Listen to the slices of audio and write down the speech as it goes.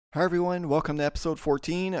Hi everyone, welcome to episode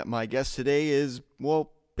 14. My guest today is,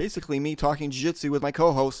 well, basically me talking jiu-jitsu with my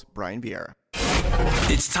co-host, Bryan Vieira.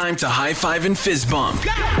 It's time to high five and fist bump.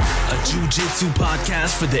 A jiu-jitsu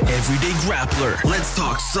podcast for the everyday grappler. Let's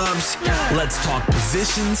talk subs. Let's talk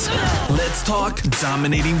positions. Let's talk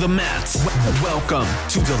dominating the mats. Welcome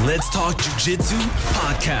to the Let's Talk Jiu-Jitsu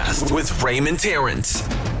podcast with Raymond Terrence.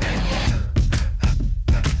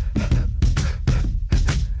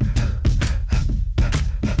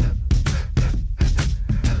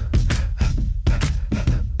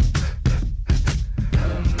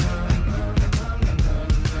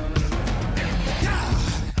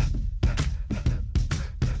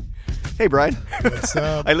 Hey, Bryan. What's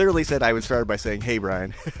up? I literally said I would start by saying, hey,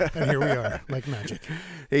 Bryan. And here we are, like magic.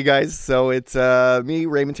 Hey, guys. So it's me,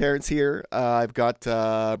 Raymond Terrence here. I've got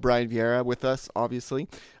Bryan Vieira with us, obviously.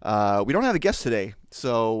 We don't have a guest today,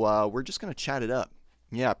 so we're just going to chat it up.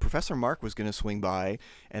 Yeah, Professor Mark was going to swing by,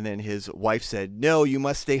 and then his wife said, no, you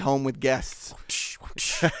must stay home with guests.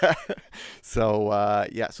 So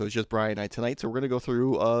it's just Bryan and I tonight. So we're going to go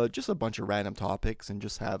through just a bunch of random topics and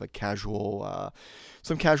just have a casual,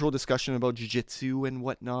 some casual discussion about jiu-jitsu and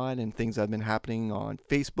whatnot and things that have been happening on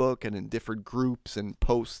Facebook and in different groups and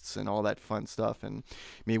posts and all that fun stuff. And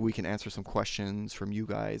maybe we can answer some questions from you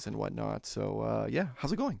guys and whatnot. So,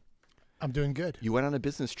 how's it going? I'm doing good. You went on a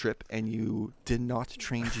business trip and you did not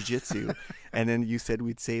train jiu-jitsu, and then you said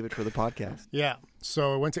we'd save it for the podcast. Yeah.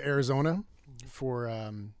 So I went to Arizona for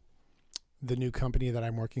the new company that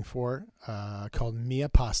I'm working for called Mia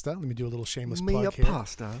Pasta. Let me do a little shameless plug here. Mia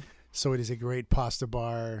Pasta. So it is a great pasta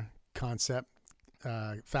bar concept,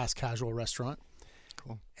 fast casual restaurant.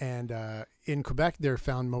 Cool. And in Quebec, they're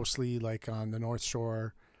found mostly like on the North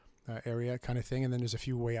Shore area kind of thing. And then there's a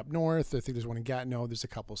few way up north. I think there's one in Gatineau. There's a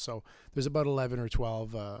couple. So there's about 11 or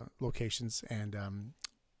 12 locations. And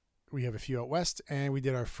we have a few out west. And we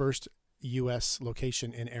did our first U.S.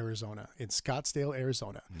 location in Arizona, in Scottsdale,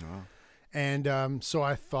 Arizona. Oh. And so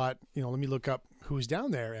I thought, let me look up who's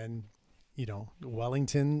down there. And,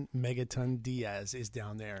 Wellington Megaton Diaz is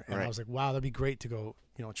down there. And right. I was like, wow, that'd be great to go,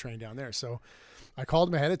 train down there. So I called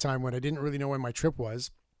him ahead of time when I didn't really know when my trip was.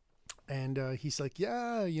 And he's like,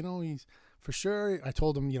 yeah, he's for sure. I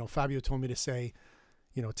told him, Fabio told me to say,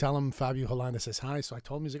 tell him Fabio Holanda says hi. So I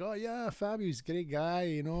told him, he's like, oh yeah, Fabio's a great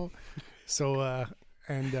guy, So,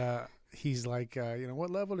 he's like, what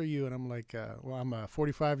level are you? And I'm like, well, I'm a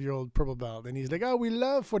 45-year-old purple belt. And he's like, oh, we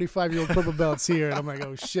love 45-year-old purple belts here. And I'm like,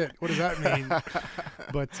 oh shit, what does that mean?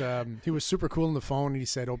 But he was super cool on the phone. And he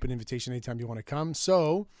said, open invitation anytime you want to come.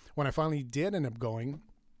 So when I finally did end up going,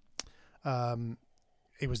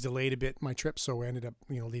 it was delayed a bit, my trip. So I ended up,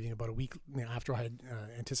 leaving about a week after I had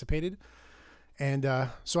anticipated. And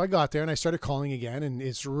so I got there and I started calling again, and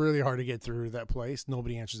it's really hard to get through to that place.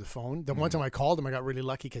 Nobody answers the phone. The one time I called him, I got really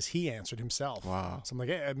lucky because he answered himself. Wow. So I'm like,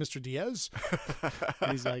 hey, Mr. Diaz?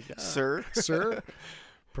 And he's like, Sir,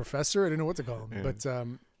 Professor? I didn't know what to call him. Yeah. But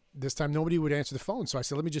this time nobody would answer the phone. So I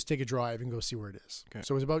said, let me just take a drive and go see where it is. Okay.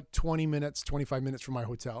 So it was about 25 minutes from my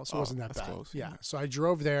hotel. So it wasn't that bad. Close. Yeah. So I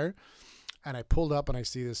drove there. And I pulled up and I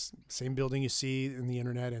see this same building you see in the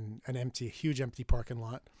internet and an huge empty parking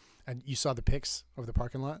lot. And you saw the pics of the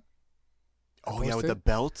parking lot? Oh, yeah, with the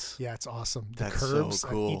belts? Yeah, it's awesome. The That's curbs so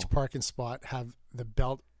cool. at each parking spot have the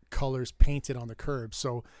belt colors painted on the curb.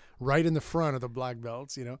 So right in the front of the black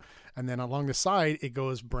belts, and then along the side, it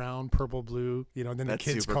goes brown, purple, blue, and then That's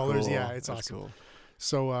the kids' super colors. cool. Yeah, it's That's awesome. Cool.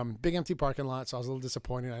 So big empty parking lot. So I was a little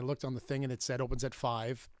disappointed. I looked on the thing and it said opens at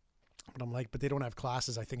 5. But I'm like, but they don't have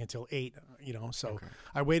classes, I think, until 8, So okay.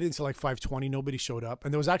 I waited until like 5:20. Nobody showed up.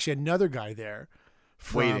 And there was actually another guy there.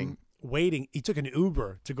 Waiting. He took an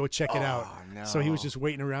Uber to go check it out. No. So he was just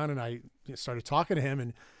waiting around, and I started talking to him.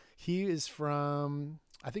 And he is I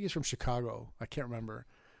think he's from Chicago. I can't remember.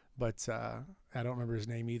 But I don't remember his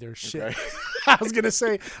name either. Shit. Okay. I was going to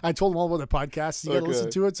say, I told him all about the podcast. You got to listen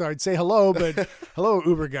to it. So I'd say hello, but hello,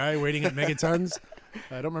 Uber guy waiting at Megatons.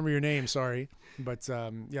 I don't remember your name. Sorry. But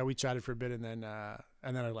we chatted for a bit, and then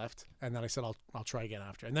I left. And then I said, I'll try again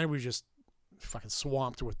after. And then we were just fucking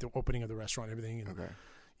swamped with the opening of the restaurant and everything. And,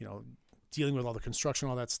 dealing with all the construction,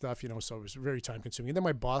 all that stuff, so it was very time consuming. And then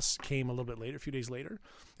my boss came a little bit later, a few days later.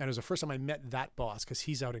 And it was the first time I met that boss because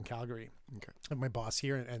he's out in Calgary. Okay. And my boss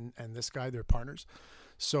here and this guy, they're partners.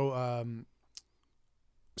 So I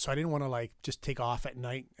didn't want to just take off at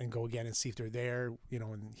night and go again and see if they're there,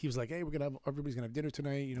 and he was like, hey, everybody's going to have dinner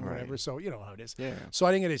tonight, whatever. So, how it is. Yeah. So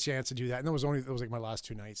I didn't get a chance to do that. And it was like my last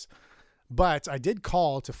 2 nights. But I did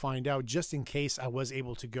call to find out just in case I was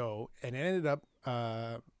able to go. And it ended up,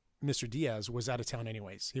 Mr. Diaz was out of town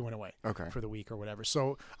anyways. He went away Okay. for the week or whatever.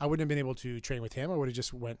 So I wouldn't have been able to train with him. I would have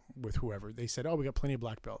just went with whoever. They said, oh, we got plenty of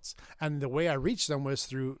black belts. And the way I reached them was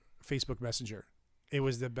through Facebook Messenger. It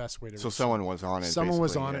was the best way to reach them. someone was on it. Someone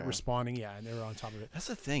was basically, on yeah. it, responding, and they were on top of it. That's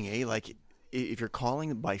the thing, eh? Like, if you're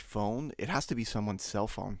calling by phone, it has to be someone's cell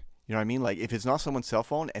phone. You know what I mean? Like, if it's not someone's cell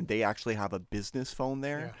phone and they actually have a business phone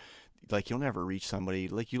there, like, you'll never reach somebody.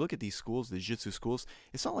 Like, you look at these schools, the jiu-jitsu schools,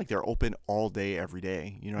 it's not like they're open all day, every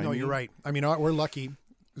day. You know what I mean? No, you're right. I mean, we're lucky.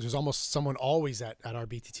 There's almost someone always at our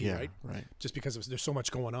BTT, right? Right. Just because there's so much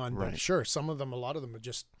going on. Right. But sure, a lot of them are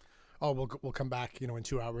just, oh, we'll come back, in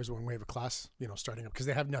 2 hours when we have a class, starting up because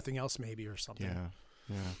they have nothing else maybe or something.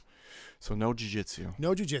 Yeah. So no jiu-jitsu.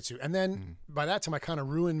 No jiu-jitsu. And then by that time, I kind of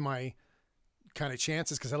ruined my kind of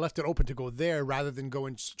chances because I left it open to go there rather than go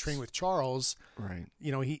and train with Charles. Right.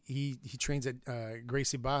 He trains at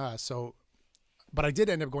Gracie Baja. So, but I did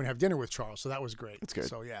end up going to have dinner with Charles. So that was great. That's good.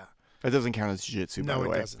 So, yeah. That doesn't count as jiu-jitsu, by the way.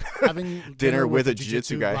 No, it doesn't. Having Dinner with a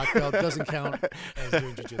jiu-jitsu guy. black belt doesn't count as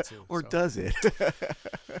doing jiu-jitsu. Or does it? I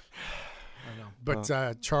know. But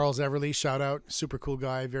Charles Everly, shout out, super cool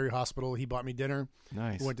guy, very hospitable. He bought me dinner.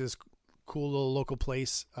 Nice. We went to this cool little local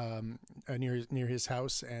place near his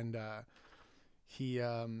house, and he's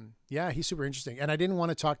super interesting. And I didn't want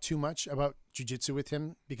to talk too much about jiu-jitsu with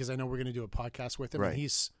him because I know we're going to do a podcast with him, Right. and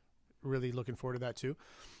he's really looking forward to that too.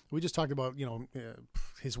 We just talked about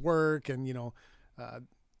his work and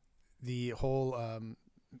the whole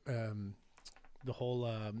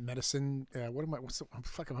medicine.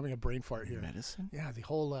 I'm having a brain fart here. Medicine? Yeah, the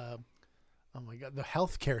whole oh my god, the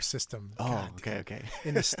healthcare system. Oh, God, okay.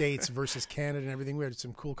 in the States versus Canada and everything. We had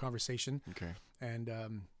some cool conversation. Okay. And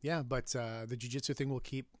but the jiu-jitsu thing we'll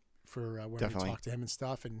keep for when Definitely. we talk to him and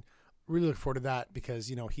stuff, and really look forward to that because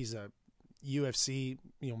he's a UFC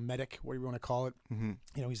medic, whatever you want to call it.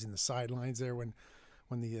 Mm-hmm. He's in the sidelines there when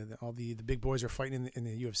all the big boys are fighting in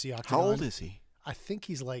the UFC octagon. How old is he? I think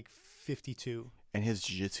he's like 52. And his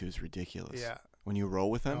jiu-jitsu is ridiculous. Yeah. When you roll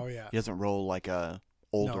with him, Oh, yeah. he doesn't roll like a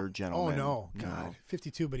older gentleman. Oh no, God,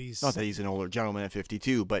 52, but he's Not that he's an older gentleman at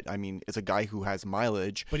 52, but I mean, it's a guy who has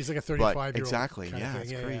mileage. but he's like a But 35-year-old. exactly, kind of yeah,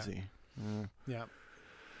 thing. it's crazy. Yeah.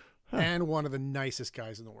 Huh. And one of the nicest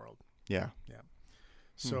guys in the world. Yeah.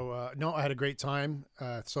 So, no, I had a great time.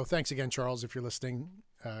 So thanks again, Charles, if you're listening.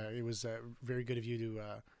 It was very good of you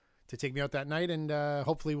to take me out that night, and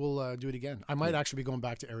hopefully we'll do it again. I might actually be going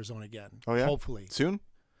back to Arizona again. Oh, yeah? Hopefully. Soon?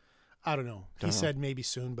 I don't know. He said maybe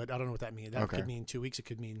soon, but I don't know what that means. That Okay. could mean 2 weeks. It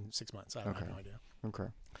could mean 6 months. I have no idea. Okay.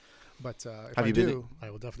 But if Have I you been do, I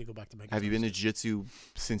will definitely go back to Mexico. Have you been to jiu-jitsu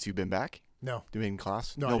since you've been back? No. Doing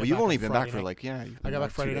class? No, I No, got but you've back only on been Friday back for night. like, you've I been got back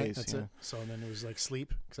like Friday 2 night. days, That's yeah. it. So then it was like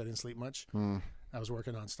sleep because I didn't sleep much. I was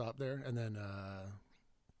working nonstop there, and then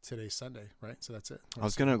today's Sunday, right? So that's it. I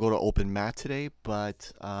was going to go to open mat today,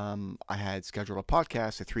 but I had scheduled a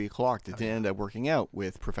podcast at 3 o'clock that didn't end up working out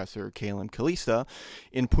with Professor Caleb Calista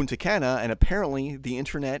in Punta Cana, and apparently the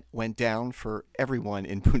internet went down for everyone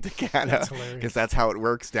in Punta Cana. That's hilarious. Because that's how it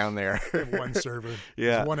works down there. We have one server.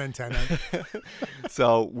 Yeah. There's one antenna.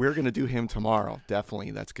 So we're going to do him tomorrow. Definitely.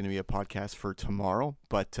 That's going to be a podcast for tomorrow.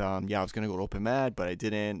 But I was going to go to open mat, but I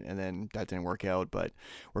didn't, and then that didn't work out, but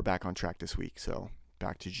we're back on track this week, so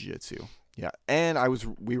back to jiu-jitsu. Yeah, and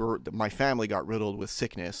my family got riddled with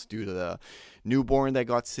sickness due to the newborn that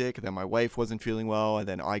got sick, and then my wife wasn't feeling well, and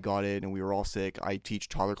then I got it, and we were all sick. I teach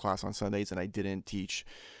toddler class on Sundays, and I didn't teach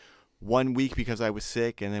 1 week because I was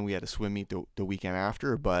sick, and then we had a swim meet the weekend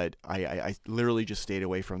after, but I literally just stayed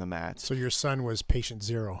away from the mats. So your son was patient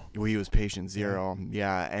zero. He was patient zero,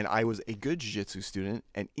 yeah, and I was a good jiu-jitsu student,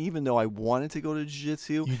 and even though I wanted to go to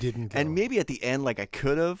jiu-jitsu, You didn't go. and maybe at the end, like I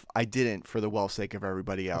could have, I didn't for the well sake of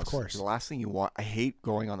everybody else. Of course. The last thing you want, I hate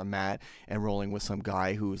going on the mat and rolling with some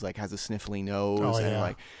guy who's like has a sniffly nose, Oh, and yeah.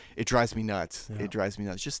 like it drives me nuts. Yeah. It drives me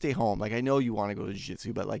nuts. Just stay home. Like I know you want to go to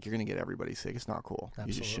jiu-jitsu, but like you're gonna get everybody sick. It's not cool.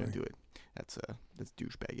 You just shouldn't do it. That's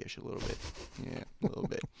douchebag-ish a little bit. Yeah, a little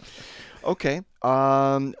bit. Okay.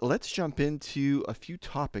 Let's jump into a few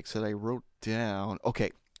topics that I wrote down.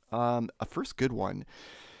 Okay. A first good one.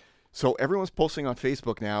 So everyone's posting on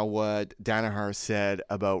Facebook now what Danaher said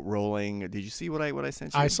about rolling. Did you see what I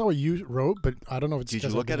sent you? I saw what you wrote, but I don't know if it's Did you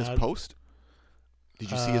because look I've at been his post? Did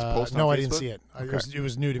you see his post on No, Facebook? I didn't see it. Okay. It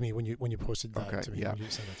was new to me when you posted that Okay, to me. yeah. When you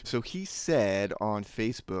sent that to me. So he said on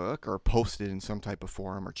Facebook or posted in some type of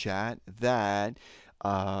forum or chat that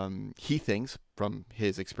he thinks from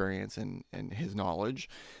his experience and his knowledge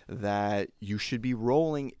that you should be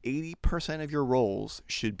rolling 80% of your rolls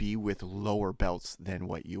should be with lower belts than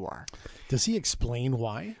what you are. Does he explain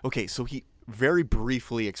why? Okay, so he very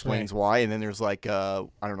briefly explains why, and then there's like I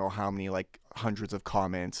don't know how many, like hundreds of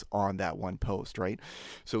comments on that one post, right?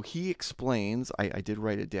 So he explains, I did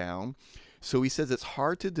write it down. So he says it's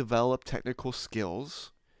hard to develop technical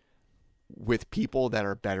skills with people that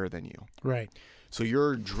are better than you. Right. So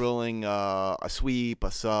you're drilling a sweep,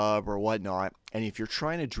 a sub, or whatnot, and if you're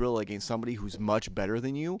trying to drill against somebody who's much better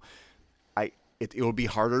than you, it'll be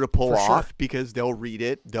harder to pull off because they'll read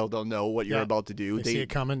it. They'll know what you're about to do. They see it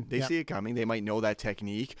coming. They see it coming. They might know that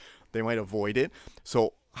technique. They might avoid it.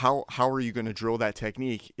 So how are you going to drill that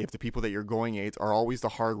technique if the people that you're going at are always the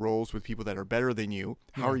hard rolls with people that are better than you?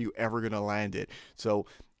 How are you ever going to land it? So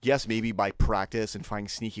yes, maybe by practice and finding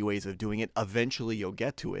sneaky ways of doing it, eventually you'll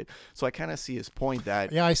get to it. So I kind of see his point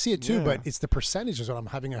that... Yeah, I see it too, but it's the percentages that I'm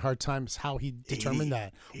having a hard time is how he determined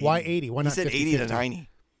that. Why 80? Why not 50? He said 80 to 90.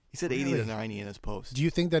 He said 80 to 90 in his post. Do you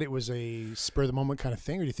think that it was a spur of the moment kind of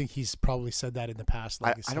thing, or do you think he's probably said that in the past?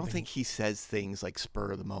 Like I don't think he says things like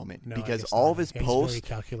spur of the moment, No, because all of his posts, he's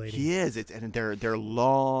very calculating. he is. And they're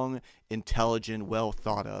long, intelligent, well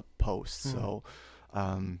thought up posts. So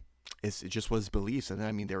it just was his beliefs. And then,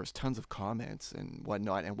 I mean, there was tons of comments and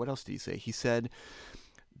whatnot. And what else did he say? He said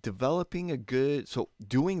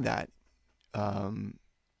doing that.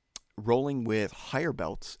 Rolling with higher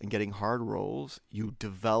belts and getting hard rolls, you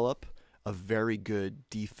develop a very good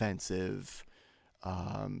defensive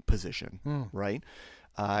position, right?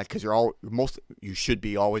 Because you should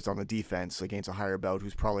be always on the defense against a higher belt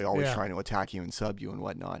who's probably always trying to attack you and sub you and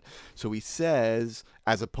whatnot. So he says,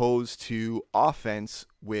 as opposed to offense,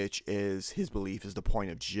 which is his belief is the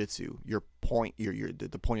point of jiu-jitsu. The point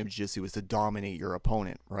of jiu-jitsu is to dominate your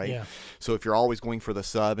opponent, right? Yeah. So if you're always going for the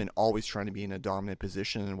sub and always trying to be in a dominant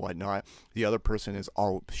position and whatnot, the other person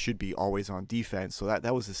should be always on defense. So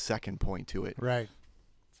that was his second point to it. Right.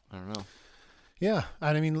 I don't know. Yeah,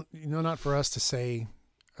 and I mean, not for us to say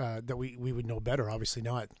that we would know better, obviously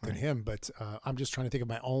not than him, but I'm just trying to think of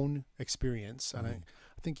my own experience, and I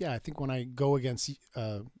think when I go against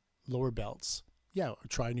lower belts,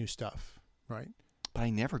 try new stuff, right? But I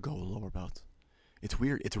never go lower belts. It's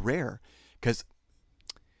weird. It's rare because,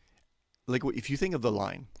 like, if you think of the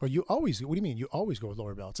line. Or you always. What do you mean? You always go with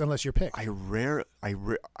lower belts unless you're picked. So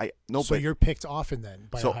you're picked often then.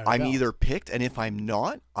 By so a higher I'm belt. either picked, and if I'm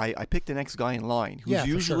not, I pick the next guy in line, who's Yeah, for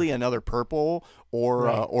usually sure. another purple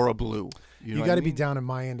or a blue. You got to be down in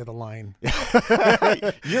my end of the line.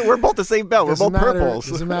 We're both the same belt. We're both purples.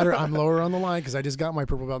 Doesn't matter. I'm lower on the line because I just got my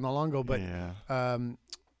purple belt not long ago. But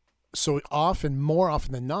so more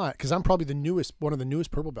often than not, because I'm probably one of the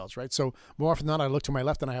newest purple belts, right? So more often than not, I look to my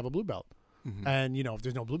left and I have a blue belt. Mm-hmm. And, if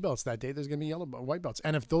there's no blue belts that day, there's going to be white belts.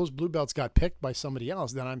 And if those blue belts got picked by somebody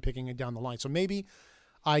else, then I'm picking it down the line. So maybe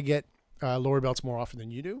I get lower belts more often than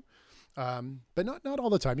you do. But not all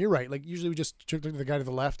the time. You're right. Like usually we just look at the guy to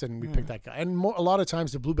the left and we pick that guy. And a lot of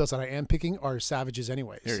times the blue belts that I am picking are savages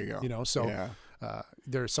anyways. There you go. So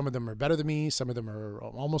some of them are better than me. Some of them are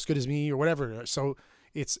almost good as me or whatever. So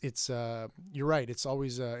it's you're right. It's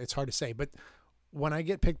always, it's hard to say. But when I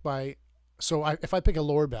get picked by, if I pick a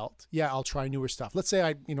lower belt, I'll try newer stuff. Let's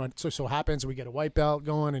say so happens we get a white belt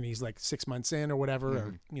going and he's like 6 months in or whatever,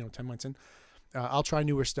 or 10 months in. I'll try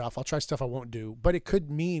newer stuff. I'll try stuff I won't do, but it could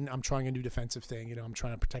mean I'm trying a new defensive thing. I'm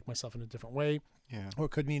trying to protect myself in a different way, or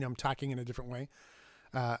it could mean I'm attacking in a different way.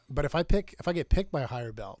 But if I get picked by a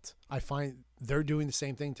higher belt, I find they're doing the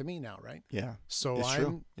same thing to me now, right? Yeah. So it's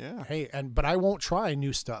true. Yeah. Hey, but I won't try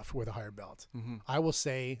new stuff with a higher belt. Mm-hmm. I will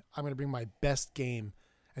say I'm going to bring my best game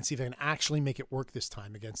and see if I can actually make it work this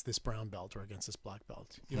time against this brown belt or against this black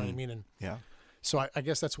belt. You know what I mean? And so I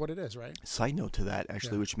guess that's what it is, right? Side note to that,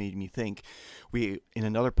 actually, which made me think, in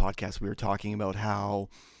another podcast we were talking about how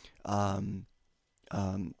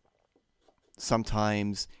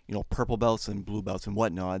sometimes purple belts and blue belts and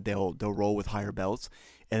whatnot, they'll roll with higher belts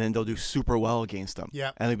and then they'll do super well against them.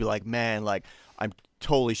 Yeah, and they'll be like, man, like I'm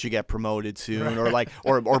totally should get promoted soon, or like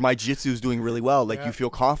or my jiu-jitsu is doing really well. Like you feel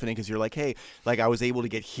confident because you're like, hey, like I was able to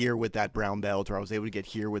get here with that brown belt, or I was able to get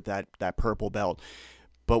here with that purple belt.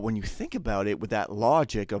 But when you think about it with that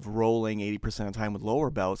logic of rolling 80% of the time with lower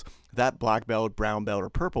belts, that black belt, brown belt, or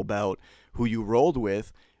purple belt who you rolled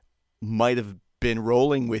with might have been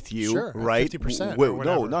rolling with you, right? 50%.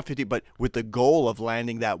 No, not 50, but with the goal of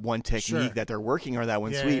landing that one technique that they're working on, that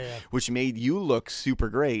one sweep, which made you look super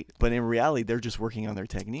great. But in reality, they're just working on their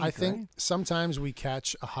technique. I think sometimes we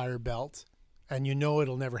catch a higher belt and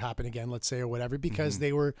it'll never happen again, let's say, or whatever, because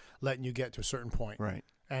they were letting you get to a certain point. Right.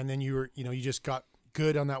 And then you just got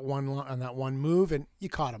good on that one move and you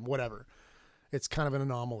caught him, whatever. It's kind of an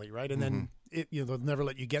anomaly, right? And then they'll never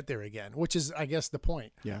let you get there again, which is, I guess, the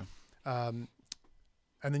point. Yeah.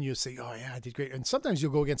 And then you'll say, oh, yeah, I did great. And sometimes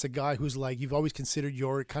you'll go against a guy who's like, you've always considered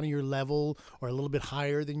your kind of your level or a little bit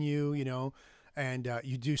higher than you, and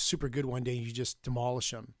you do super good one day, you just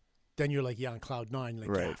demolish him. Then you're like, yeah, on cloud 9, like,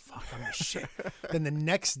 Right. yeah, fuck, I'm the shit. Then the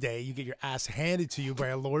next day, you get your ass handed to you by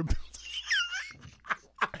a lower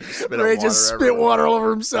Ray just spit water all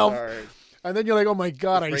over himself. Sorry. And then you're like, oh my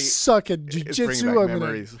God, I suck at jiu-jitsu. I'm going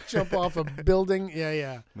memories. to jump off a building.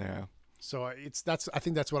 Yeah. Yeah. So I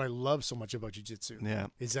think that's what I love so much about jiu-jitsu. Yeah.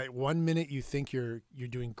 Is that 1 minute you think you're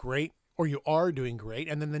doing great or you are doing great,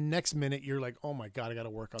 and then the next minute you're like, oh my God, I got to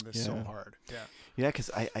work on this so hard. Yeah. Yeah, because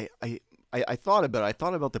I thought about it. I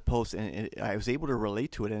thought about the post, and I was able to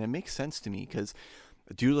relate to it, and it makes sense to me because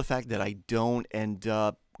due to the fact that I don't end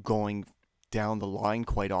up going down the line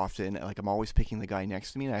quite often, like I'm always picking the guy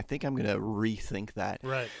next to me, and I think I'm going to rethink that.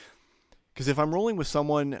 Right. Because if I'm rolling with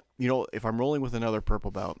someone, if I'm rolling with another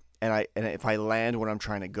purple belt, and if I land what I'm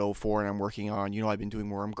trying to go for, and I'm working on, I've been doing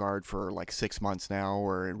worm guard for like 6 months now,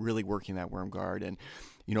 or really working that worm guard, and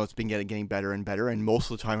it's been getting better and better, and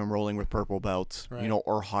most of the time I'm rolling with purple belts, right.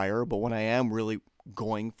 Or higher. But when I am really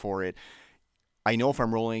going for it, I know if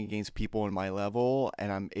I'm rolling against people in my level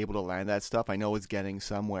and I'm able to land that stuff, I know it's getting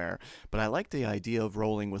somewhere. But I like the idea of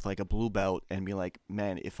rolling with like a blue belt and be like,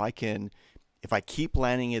 man, if I keep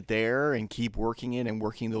landing it there and keep working it and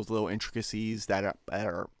working those little intricacies that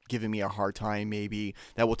are giving me a hard time, maybe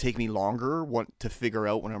that will take me longer to figure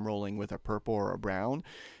out when I'm rolling with a purple or a brown,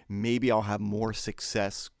 maybe I'll have more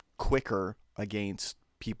success quicker against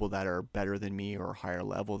people that are better than me or higher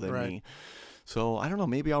level than me. So I don't know,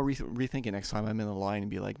 maybe I'll rethink it next time I'm in the line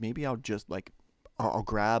and be like, maybe I'll just like, I'll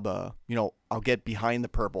grab I'll get behind the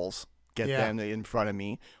purples, get them in front of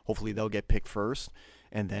me. Hopefully they'll get picked first.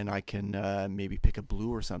 And then I can maybe pick a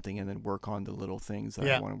blue or something, and then work on the little things that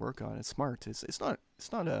I want to work on. It's smart. It's not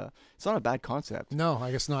a bad concept. No,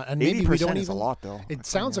 I guess not. And maybe 80% we don't is a lot though. It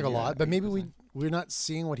sounds like a lot, but maybe we're not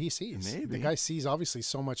seeing what he sees. Maybe the guy sees obviously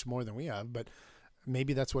so much more than we have, but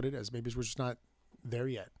maybe that's what it is. Maybe we're just not there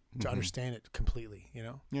yet to understand it completely.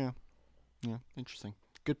 Yeah. Interesting.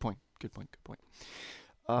 Good point.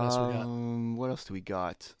 What else do we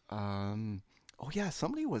got?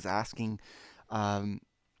 Somebody was asking.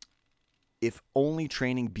 If only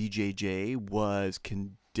training BJJ was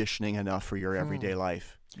conditioning enough for your everyday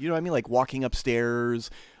life. You know what I mean? Like walking upstairs,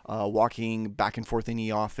 walking back and forth in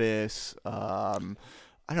the office, I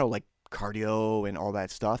don't know, like cardio and all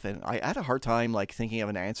that stuff. And I had a hard time like thinking of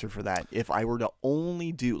an answer for that. If I were to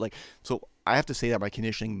only do so I have to say that my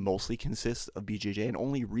conditioning mostly consists of BJJ, and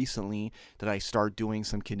only recently did I start doing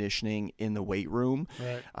some conditioning in the weight room.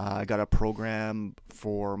 Right. I got a program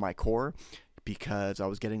for my core, because I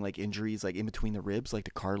was getting like injuries like in between the ribs, like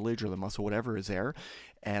the cartilage or the muscle, whatever is there.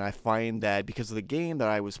 And I find that because of the game that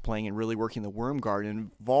I was playing and really working the worm guard, it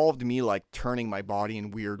involved me like turning my body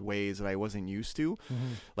in weird ways that I wasn't used to,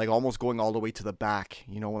 like almost going all the way to the back,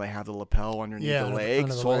 when I have the lapel underneath the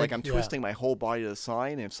leg. So like I'm twisting my whole body to the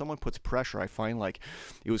side, and if someone puts pressure, I find like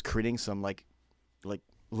it was creating some like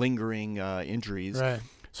lingering injuries. Right.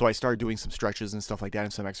 So I started doing some stretches and stuff like that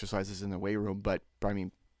and some exercises in the weight room. But I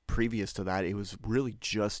mean, previous to that, it was really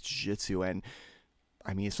just jiu-jitsu, and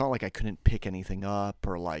I mean, it's not like I couldn't pick anything up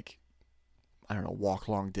or like, I don't know, walk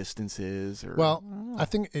long distances or. Well, I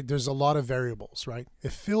think there's a lot of variables, right?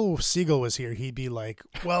 If Phil Siegel was here, he'd be like,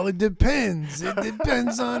 well, it depends. It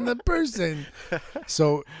depends on the person.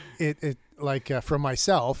 So it for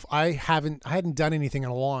myself, I hadn't done anything in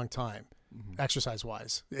a long time, exercise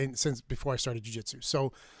wise, since before I started jiu-jitsu.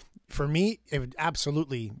 So for me, it would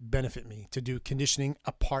absolutely benefit me to do conditioning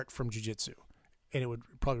apart from jiu-jitsu, and it would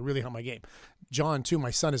probably really help my game. John, too,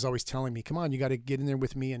 my son, is always telling me, come on, you got to get in there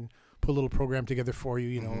with me and put a little program together for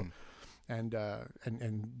you, and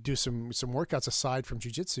do some workouts aside from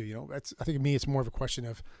jiu-jitsu. I think to me it's more of a question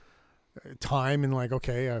of time and like,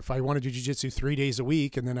 okay, if I want to do jiu-jitsu 3 days a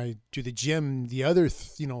week and then I do the gym the other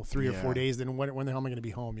 3 or 4 days, then when the hell am I going to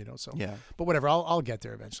be home? So but whatever, I'll get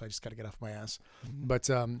there eventually. I just got to get off my ass.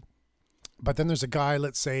 But then there's a guy,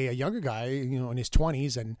 let's say a younger guy, in his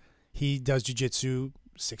 20s, and he does jiu-jitsu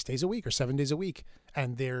 6 days a week or 7 days a week,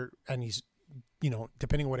 and he's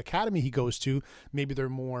depending on what academy he goes to, maybe they're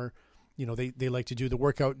more, they like to do the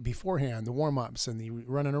workout beforehand, the warm-ups and the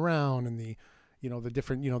running around and the the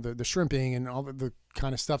different, the shrimping and all the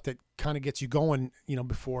kind of stuff that kind of gets you going,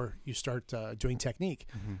 before you start doing technique.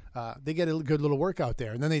 They get a good little workout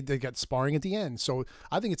there, and then they get sparring at the end. So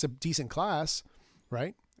I think it's a decent class,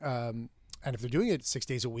 right? And if they're doing it 6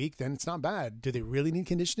 days a week, then it's not bad. Do they really need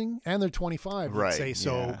conditioning? And they're 25, right? Let's say.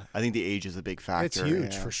 So yeah. I think the age is a big factor. It's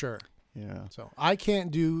huge for sure. Yeah. So I can't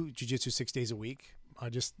do jiu-jitsu 6 days a week.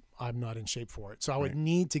 I'm not in shape for it. So I would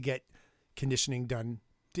need to get conditioning done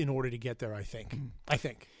in order to get there. I think. I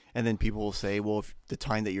think. And then people will say, well, if the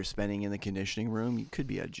time that you're spending in the conditioning room, you could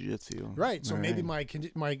be at jiu-jitsu. Right. So maybe my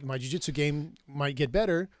jiu-jitsu game might get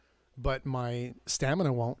better, but my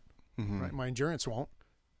stamina won't. Mm-hmm. Right. My endurance won't.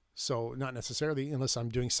 So not necessarily, unless I'm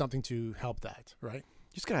doing something to help that. Right.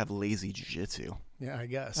 You just gotta have lazy jiu-jitsu. Yeah, I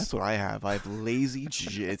guess. That's what I have. I have lazy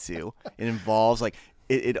jiu-jitsu. It involves like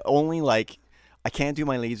it only like I can't do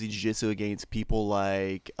my lazy jiu-jitsu against people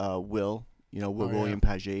like Will. William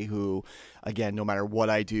Paget, who, again, no matter what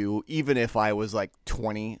I do, even if I was like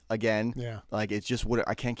 20 again, like it's just what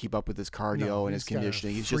I can't keep up with his cardio and his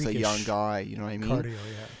conditioning. He's just a young guy, you know what I mean? Cardio,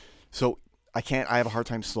 yeah. So I have a hard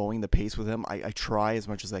time slowing the pace with him. I try as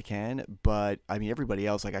much as I can, but I mean everybody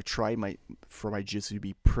else, like I try for my jiu-jitsu to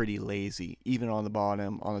be pretty lazy, even on the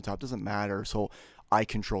bottom, on the top, doesn't matter. So I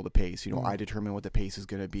control the pace. I determine what the pace is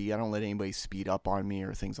going to be. I don't let anybody speed up on me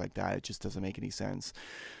or things like that. It just doesn't make any sense.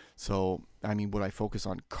 So, I mean, would I focus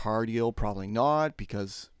on cardio? Probably not,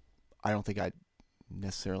 because I don't think I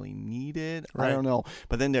necessarily need it. Right. I don't know.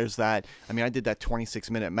 But then there's that. I mean, I did that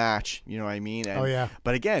 26-minute match. You know what I mean? And,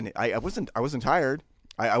 But again, I wasn't tired.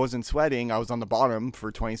 I wasn't sweating. I was on the bottom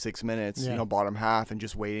for 26 minutes. Bottom half, and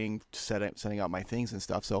just waiting, setting up my things and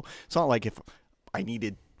stuff. So it's not like if I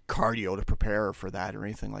needed cardio to prepare for that or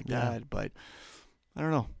anything like that. But I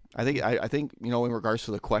don't know. I think in regards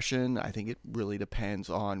to the question, I think it really depends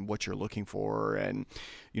on what you're looking for and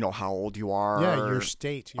how old you are. Yeah, your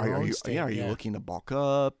state, your own state. Are you looking to bulk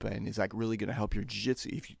up, and is that really going to help your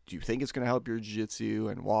jiu-jitsu? Do you think it's going to help your jiu-jitsu,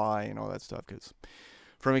 and why, and all that stuff? Because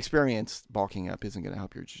from experience, bulking up isn't going to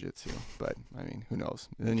help your jiu-jitsu. But I mean, who knows?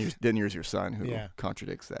 Then there's your son who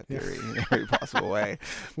contradicts that theory in every possible way.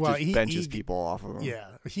 Well, just benches people off of him. Yeah,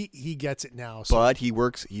 he gets it now. So. But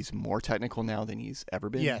he's more technical now than he's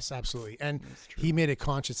ever been. Yes, absolutely. And he made a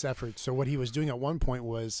conscious effort. So what he was doing at one point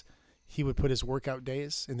was he would put his workout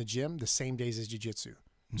days in the gym the same days as jiu-jitsu.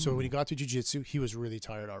 So when he got to jiu-jitsu, he was really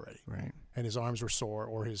tired already. Right. And his arms were sore,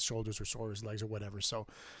 or his shoulders were sore, his legs or whatever. So,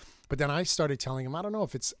 but then I started telling him, I don't know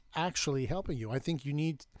if it's actually helping you. I think you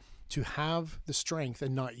need to have the strength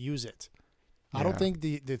and not use it. I don't think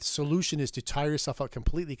the solution is to tire yourself out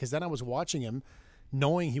completely, because then I was watching him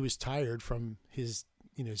knowing he was tired from his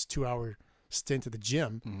 2-hour stint at the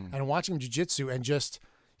gym and watching him jiu-jitsu and just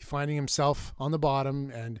finding himself on the bottom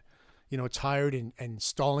and tired and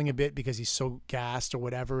stalling a bit because he's so gassed or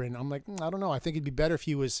whatever. And I'm like, I don't know. I think it'd be better if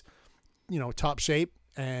he was, top shape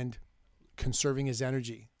and conserving his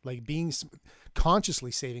energy, like being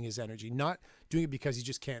consciously saving his energy, not doing it because he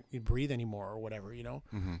just can't breathe anymore or whatever,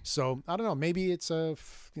 So I don't know. Maybe it's a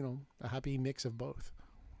happy mix of both.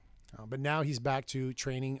 But now he's back to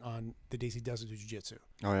training on the days he doesn't do jiu-jitsu.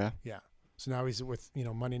 Oh, yeah? Yeah. So now he's with,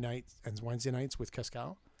 Monday nights and Wednesday nights with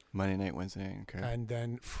Cascal. Monday night, Wednesday night, okay. And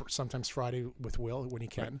then sometimes Friday with Will when he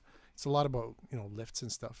can. Right. It's a lot about, lifts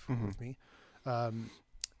and stuff with me.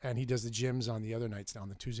 And he does the gyms on the other nights now, on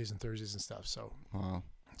the Tuesdays and Thursdays and stuff. So,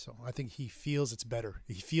 So I think he feels it's better.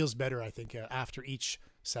 He feels better, I think, after each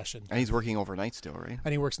session. And he's working overnight still, right?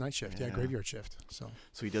 And he works night shift, graveyard shift. So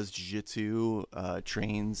he does jiu-jitsu,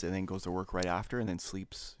 trains, and then goes to work right after, and then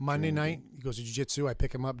sleeps. Monday night, he goes to jiu-jitsu. I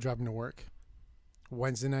pick him up, drive him to work.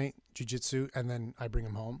 Wednesday night, jiu-jitsu, and then I bring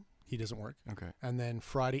him home. He doesn't work. Okay. And then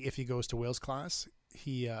Friday, if he goes to Will's class,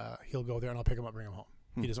 he'll go there, and I'll pick him up, bring him home.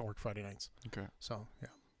 He doesn't work Friday nights. Okay. So, yeah.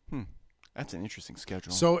 That's an interesting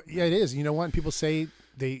schedule. So, yeah, it is. You know what? People say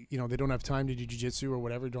they don't have time to do jiu-jitsu or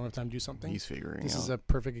whatever, don't have time to do something. He's figuring This out. is a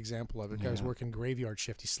perfect example of it. Guy's working graveyard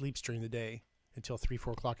shift. He sleeps during the day until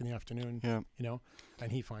 3-4 o'clock in the afternoon. Yeah. And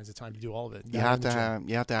he finds the time to do all of it. You have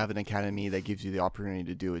to have an academy that gives you the opportunity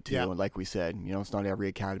to do it too. Yeah. And like we said, it's not every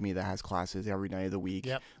academy that has classes every night of the week,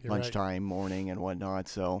 lunchtime, morning, and whatnot.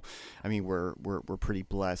 So, I mean, we're pretty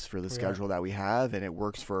blessed for the schedule that we have, and it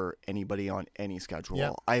works for anybody on any schedule.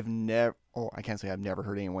 Yep. I can't say I've never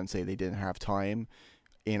heard anyone say they didn't have time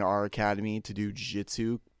in our academy to do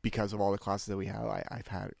jiu-jitsu because of all the classes that we have.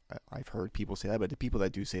 I've heard people say that, but the people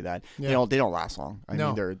that do say that, they don't last long. I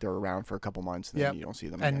mean, they're around for a couple months, and then you don't see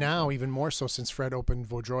them. And again. now even more so since Fred opened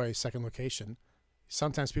Vaudreuil second location.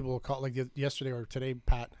 Sometimes people will call, like yesterday or today,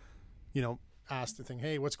 Pat, asked the thing,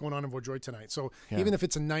 hey, what's going on in Vaudreuil tonight? So even if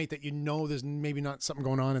it's a night that there's maybe not something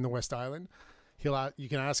going on in the West Island, you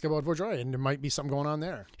can ask about Vaudreuil, and there might be something going on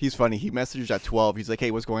there. He's funny. He messaged at 12. He's like, hey,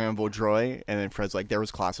 what's going on in Vaudreuil? And then Fred's like, there was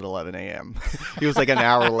class at 11 a.m. He was like an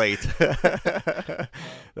hour late.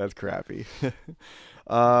 That's crappy.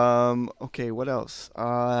 Okay, what else?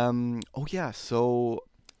 So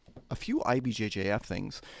a few IBJJF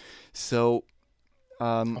things. So,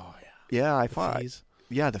 I thought.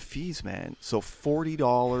 Yeah, the fees, man. So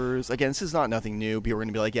 $40. Again, this is not nothing new. People are going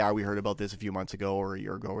to be like, yeah, we heard about this a few months ago or a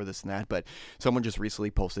year ago or this and that. But someone just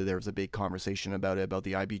recently posted there was a big conversation about it, about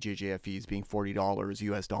the IBJJF fees being $40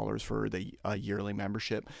 US dollars for the yearly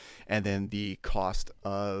membership. And then the cost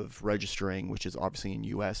of registering, which is obviously in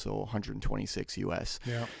US, so 126 US.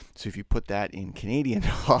 Yeah. So if you put that in Canadian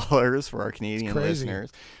dollars for our Canadian crazy.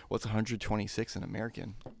 listeners, what's 126 in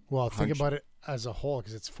American? Well, think about it as a whole,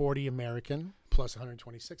 because it's 40 American plus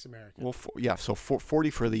 126 American. Well, so 40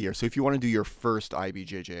 for the year. So if you want to do your first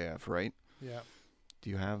IBJJF, right? Yeah. Do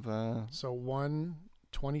you have So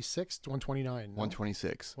 126, 129. No?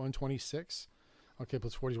 126? 126. Okay,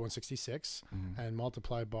 plus 40 is 166, and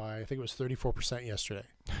multiply by, I think it was 34% yesterday.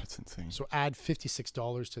 That's insane. So add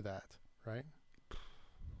 $56 to that, right?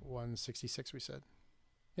 166, we said.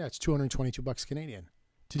 Yeah, it's $222 Canadian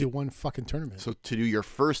to do one fucking tournament. So to do your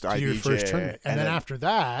first IBJ, your first tournament, and then after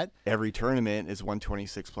that, every tournament is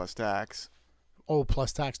 126 plus tax. Oh,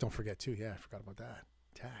 plus tax. Don't forget too. Yeah, I forgot about that.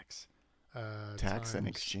 Tax. Tax and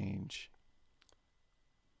exchange.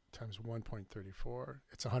 Times 1.34.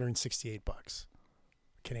 It's $168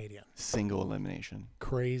 Canadian. Single elimination.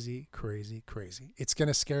 Crazy, crazy, crazy. It's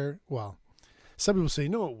gonna scare. Well, some people say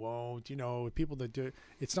no, it won't. You know, people that do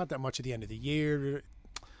it's not that much at the end of the year,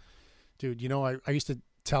 dude. You know, I used to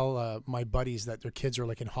tell my buddies that their kids are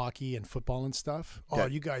like in hockey and football and stuff. Oh,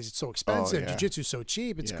 you guys, it's so expensive. Jiu-jitsu's so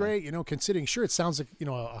cheap. It's great, you know, considering, sure, it sounds like, you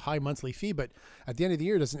know, a high monthly fee, but at the end of the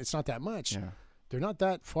year, it's not that much. Yeah. They're not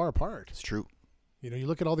that far apart. It's true. You know, you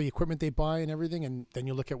look at all the equipment they buy and everything, and then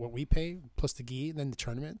you look at what we pay, plus the gi, and then the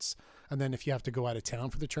tournaments. And then if you have to go out of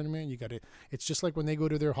town for the tournament, you got to, it's just like when they go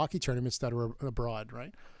to their hockey tournaments that are abroad,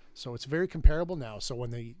 right? So it's very comparable now. So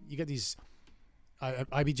when you get these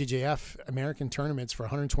IBJJF American tournaments for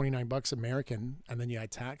 $129 American, and then you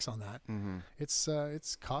add tax on that.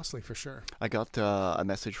 It's costly for sure. I got a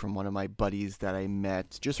message from one of my buddies that I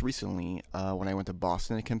met just recently when I went to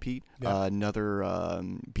Boston to compete. Another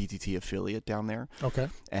BTT affiliate down there. Okay.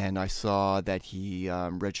 And I saw that he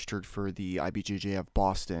registered for the IBJJF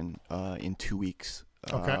Boston in 2 weeks.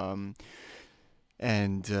 Okay.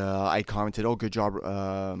 And I commented, "Oh, good job.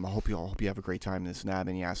 I hope you have a great time in this NAB."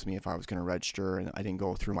 And he asked me if I was going to register, and I didn't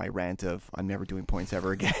go through my rant of I'm never doing points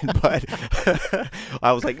ever again. But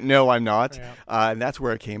I was like, "No, I'm not." Yeah. And that's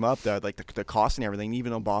where it came up, the cost and everything.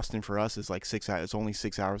 Even though Boston for us is like 6 hours, it's only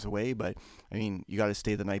 6 hours away. But I mean, you got to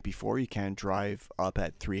stay the night before. You can't drive up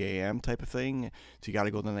at 3 a.m. type of thing. So you got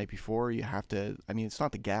to go the night before. You have to. I mean, it's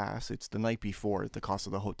not the gas; it's the night before, the cost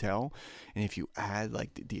of the hotel. And if you add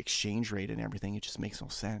like the exchange rate and everything, it just makes no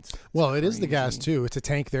sense. Well, it is the gas too. It's a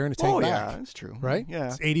tank there and a tank back. Yeah, that's true. Right? Yeah.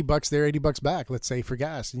 It's $80 there, $80 back, let's say, for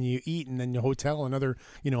gas. And you eat, and then your hotel another,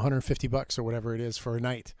 $150 or whatever it is for a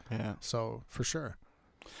night. Yeah. So for sure.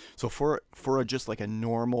 So for just like a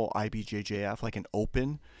normal IBJJF, like an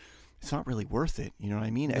open, it's not really worth it. You know what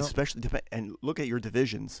I mean? No. Especially and look at your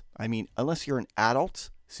divisions. I mean, unless you're an adult,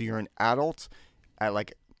 so you're an adult at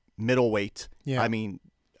like middleweight. Yeah. I mean,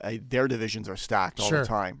 their divisions are stacked all the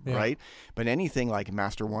time, right? But anything like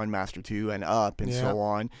Master 1, Master 2, and up, and so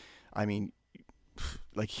on, I mean,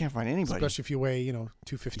 like you can't find anybody. Especially if you weigh,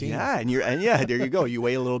 215. Yeah, and there you go. You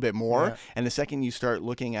weigh a little bit more, and the second you start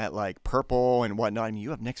looking at like purple and whatnot, I mean, you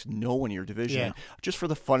have next to no one in your division. Yeah. Just for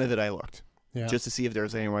the fun of it, I looked. Yeah. Just to see if there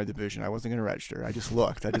was anyone in my division. I wasn't going to register. I just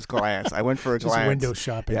looked. I just glanced. I went for a just glance. Window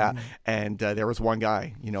shopping. Yeah, and there was one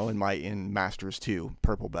guy, in Masters 2,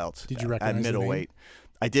 purple belt. Did you recognize at middleweight?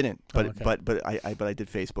 I didn't, but I did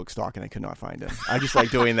Facebook stalk and I could not find him. I just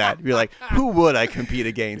like doing that. You're like, who would I compete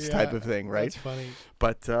against? Type of thing, right? That's funny.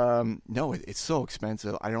 But no, it's so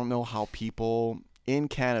expensive. I don't know how people in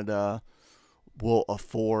Canada will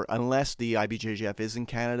afford, unless the IBJJF is in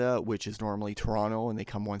Canada, which is normally Toronto, and they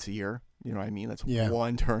come once a year. You know what I mean? That's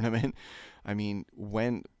one tournament. I mean,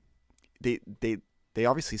 when they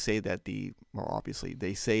obviously say that they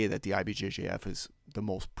say that the IBJJF is the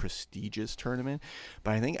most prestigious tournament,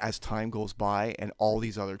 but I think as time goes by and all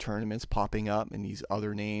these other tournaments popping up and these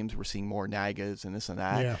other names, we're seeing more Nagas and this and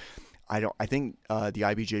that. Yeah. I think the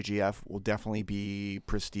IBJJF will definitely be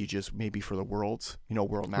prestigious, maybe for the Worlds,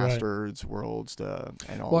 World Masters, Worlds,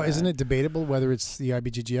 and all. Well, isn't it debatable whether it's the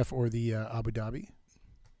IBJJF or the Abu Dhabi?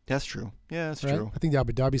 That's true. Yeah, that's true. I think the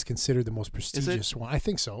Abu Dhabi is considered the most prestigious one. I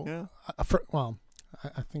think so. Yeah.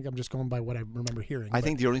 I think I'm just going by what I remember hearing. I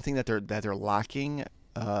think the only thing that they're lacking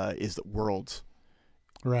is the Worlds.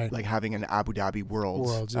 Right. Like having an Abu Dhabi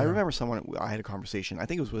Worlds. Yeah. I remember I had a conversation, I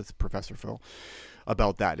think it was with Professor Phil,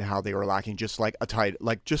 about that and how they were lacking just like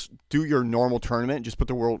just do your normal tournament, just put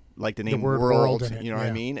the world, like the name World in it, what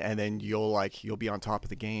I mean? And then you'll be on top of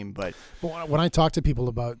the game. But when I talk to people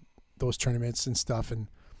about those tournaments and stuff, and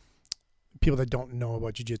people that don't know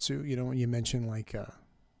about jiu-jitsu, you know, you mentioned like,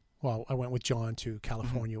 well, I went with John to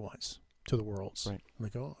California once to the Worlds. Right. I'm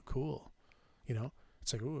like, oh, cool. You know,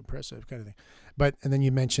 it's like, oh, impressive kind of thing. But, and then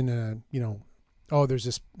you mentioned, you know, oh, there's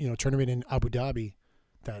this, you know, tournament in Abu Dhabi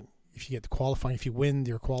that if you get the qualifying, if you win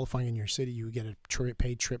your qualifying in your city, you get a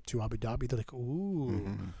paid trip to Abu Dhabi. They're like,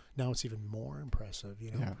 ooh, now it's even more impressive,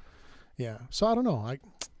 you know? Yeah. Yeah. So I don't know.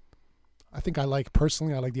 I think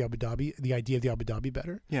personally, I like the idea of the Abu Dhabi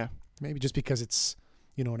better. Yeah. Maybe just because it's,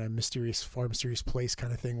 you know, in a far mysterious place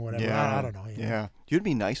kind of thing, whatever. Yeah. I don't know. You know? Yeah. It'd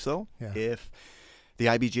be nice though if the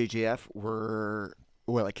IBJJF were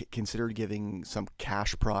like considered giving some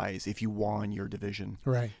cash prize if you won your division.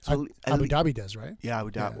 Right. So Abu Dhabi does, right? Yeah,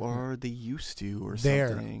 Abu Dhabi, or they used to, or there.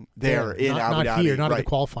 something. There in not, Abu not Dhabi, here, not right, at the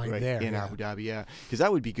qualifying. right, there in Abu Dhabi, yeah, because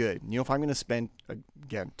that would be good. You know, if I'm going to spend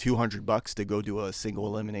again $200 to go do a single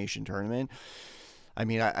elimination tournament, I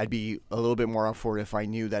mean, I'd be a little bit more up for it if I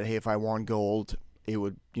knew that, hey, if I won gold, it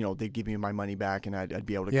would, you know, they'd give me my money back and I'd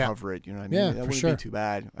be able to cover it. You know what I mean? Yeah, that for wouldn't sure. be too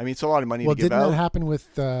bad. I mean, it's a lot of money Well, to give out. didn't that happen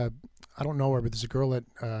with? I don't know her, but there's a girl at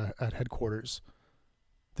headquarters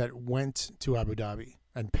that went to Abu Dhabi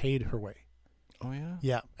and paid her way. Oh yeah.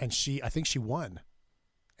 Yeah, and I think she won,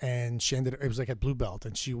 and she ended. It was like at blue belt,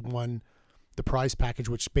 and she won the prize package,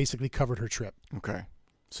 which basically covered her trip. Okay.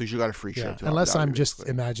 So you got a free trip to unless Abu Dhabi, I'm just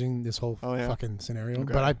basically. imagining this whole fucking scenario,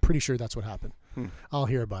 Okay. but I'm pretty sure that's what happened. I'll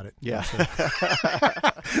hear about it. Yeah. So.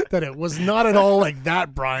 That it was not at all like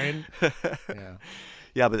that, Brian. Yeah.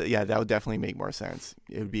 Yeah, but yeah, that would definitely make more sense.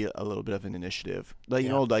 It would be a little bit of an initiative. Like, you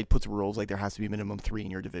know, like puts rules like there has to be minimum 3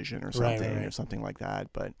 in your division or something or something like that.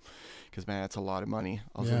 But because, man, that's a lot of money.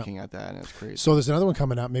 I was looking at that and it's crazy. So there's another one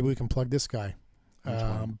coming up. Maybe we can plug this guy.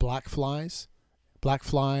 Black Fly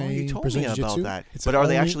you told me Brazilian about Jiu-Jitsu. that. It's But are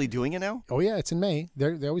they actually doing it now? Oh, yeah, it's in May.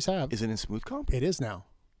 They always have. Is it in Smooth Comp? It is now.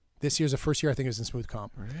 This year's the first year I think it was in Smooth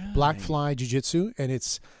Comp. Really? Black Fly Jiu-Jitsu, and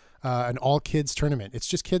it's an all-kids tournament. It's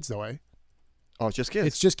just kids, though, eh? Oh, it's just kids?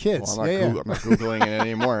 It's just kids. Well, I'm not Googling it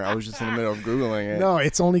anymore. I was just in the middle of Googling it. No,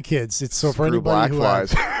 it's only kids. It's so for Screw anybody black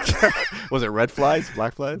who flies. Was it red flies?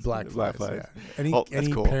 Black flies? Black flies. Yeah. Any that's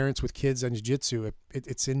cool. parents with kids on jiu-jitsu,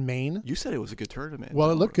 it's in Maine. You said it was a good tournament. Well,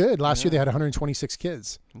 it looked good. Last year they had 126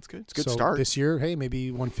 kids. That's good. It's a good so start. This year, hey, maybe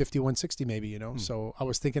 150, 160 maybe, you know. So I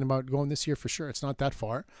was thinking about going this year for sure. It's not that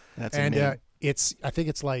far. That's and I think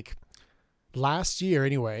it's like last year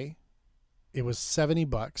anyway, it was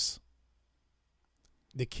 $70.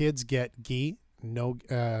 The kids get gi and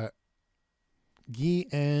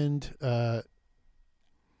I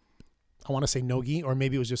want to say no gi, or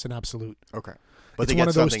maybe it was just an absolute. Okay. But It's they one get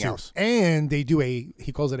of those something two. else. And they do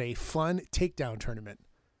he calls it a fun takedown tournament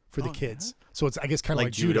for the kids. So it's, I guess, kind of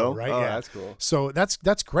like judo, right? Oh, yeah. that's cool. So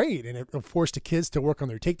that's great. And it forced the kids to work on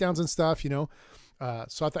their takedowns and stuff, you know.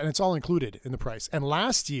 So I thought, and it's all included in the price. And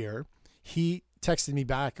last year he messaged me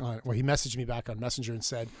back on Messenger and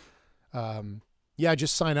said, yeah,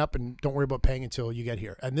 just sign up and don't worry about paying until you get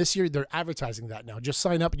here. And this year they're advertising that now. Just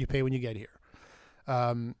sign up and you pay when you get here.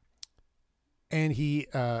 And he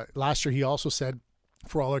last year he also said,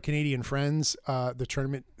 for all our Canadian friends, the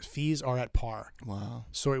tournament fees are at par. Wow.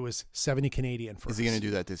 So it was 70 Canadian for us. Is he going to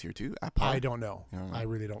do that this year too? At par? I don't know. I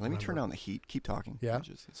really don't Let me remember. turn down the heat. Keep talking. Yeah?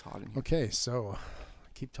 It's hot in here. Okay, so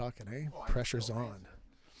keep talking, eh? Pressure's on.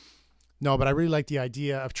 No, but I really like the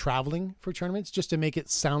idea of traveling for tournaments just to make it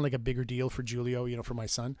sound like a bigger deal for Julio, you know, for my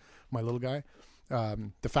son, my little guy.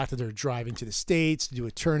 The fact that they're driving to the States to do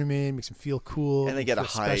a tournament makes them feel cool. And they get a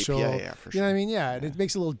hype. special. Yeah, for sure. You know what I mean? Yeah, and it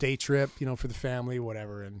makes a little day trip, you know, for the family,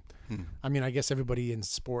 whatever. And I mean, I guess everybody in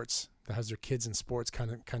sports that has their kids in sports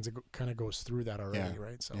kind of goes through that already,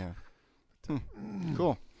 right? So yeah.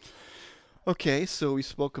 Cool. Okay, so we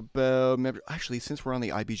spoke about, actually, since we're on the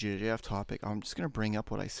IBJJF topic, I'm just going to bring up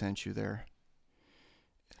what I sent you there.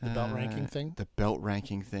 The belt ranking thing? The belt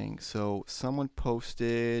ranking thing. So someone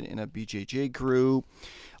posted in a BJJ group,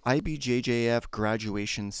 IBJJF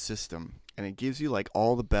graduation system. And it gives you like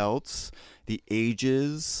all the belts, the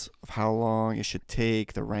ages of how long it should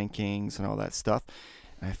take, the rankings and all that stuff.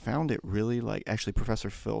 And I found it really actually Professor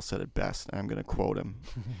Phil said it best, and I'm going to quote him.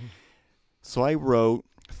 So I wrote,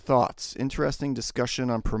 thoughts, interesting discussion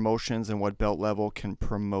on promotions and what belt level can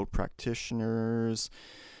promote practitioners.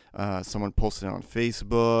 Someone posted it on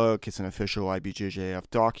Facebook. It's an official IBJJF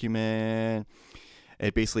document.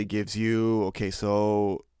 It basically gives you, okay,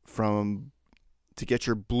 so to get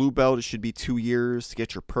your blue belt, it should be 2 years. To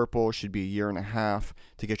get your purple, it should be 1.5 years.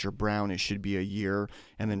 To get your brown, it should be 1 year.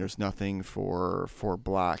 And then there's nothing for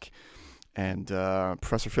black. And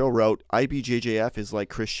Professor Phil wrote, IBJJF is like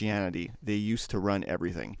Christianity. They used to run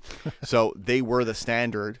everything. So they were the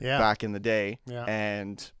standard back in the day. Yeah.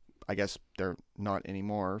 And I guess they're not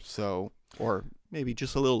anymore. So, or maybe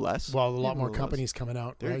just a little less. Well, a lot Maybe more little companies coming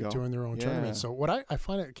out, There you right, go. doing their own Yeah. tournaments. So what I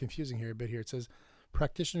find it confusing here a bit here. It says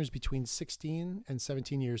practitioners between 16 and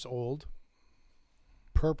 17 years old.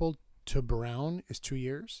 Purple to brown is 2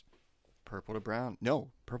 years. Purple to brown.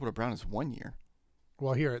 No, purple to brown is 1 year.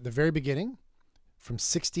 Well, here at the very beginning, from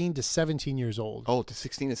 16 to 17 years old. Oh, to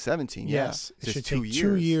 16 to 17. Yes, Yeah. it should Just take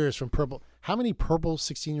 2 years from purple. How many purple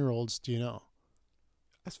 16-year-olds do you know?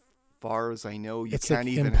 As far as I know, you It's can't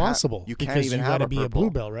like even impossible. you can't because even you have gotta a be purple. a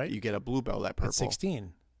blue belt, right? You get a blue belt at purple. At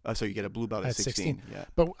 16. So you get a blue belt At 16. Yeah.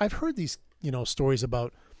 But I've heard these, stories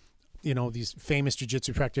about, these famous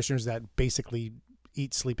jiu-jitsu practitioners that basically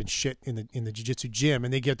eat, sleep, and shit in the jiu-jitsu gym,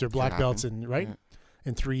 and they get their black belts in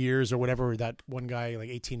in 3 years or whatever. That one guy, like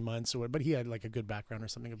 18 months or what, but he had like a good background or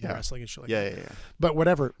something of wrestling and shit like that. Yeah. But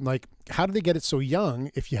whatever, like, how do they get it so young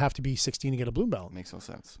if you have to be 16 to get a blue belt? Makes no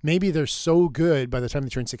sense. Maybe they're so good by the time they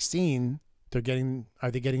turn 16, are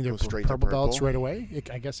they getting their Go straight to purple belts purple. right away?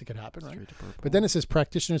 I guess it could happen, right? Straight to purple. But then it says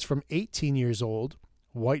practitioners from 18 years old,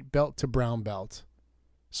 white belt to brown belt.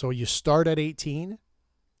 So you start at 18,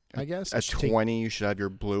 I guess. At 20, you should have your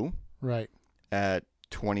blue. Right. At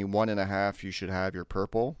 21 and a half, you should have your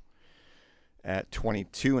purple. At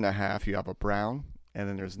 22 and a half, you have a brown, and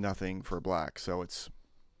then there's nothing for black. So it's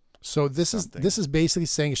So this something. is basically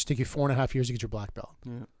saying it should take you 4.5 years to get your black belt.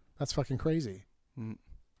 Yeah. That's fucking crazy. Mm.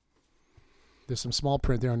 There's some small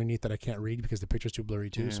print there underneath that I can't read because the picture's too blurry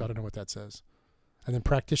too, so Yeah. I don't know what that says. And then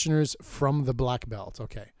practitioners from the black belt.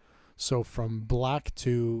 Okay. So from black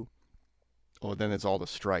to Oh, then it's all the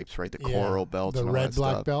stripes, right? The yeah, coral belts the and all red that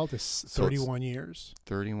black stuff. belt is So it's 31 years.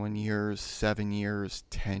 31 years, 7 years,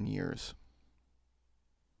 10 years.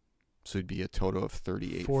 So it'd be a total of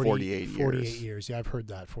 48 years. 48 years. Yeah, I've heard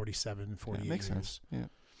that. 47, 48 makes years. sense. Yeah.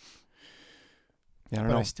 Yeah, I don't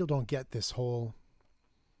But know. I still don't get this whole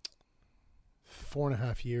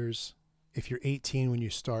 4.5 years if you're 18 when you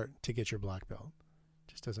start to get your black belt.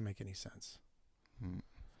 Just doesn't make any sense.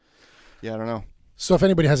 Yeah, I don't know. So if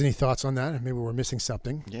anybody has any thoughts on that, maybe we're missing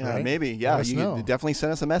something. Yeah, right? maybe. Yeah, Let us you know. can definitely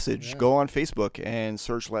send us a message. Yeah. Go on Facebook and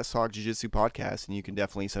search Let's Talk Jiu-Jitsu Podcast, and you can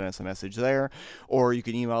definitely send us a message there. Or you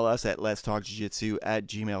can email us at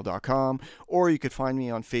letstalkjiujitsu@gmail.com. Or you could find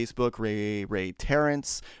me on Facebook, Ray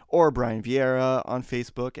Terrence, or Brian Vieira on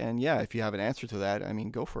Facebook. And yeah, if you have an answer to that, I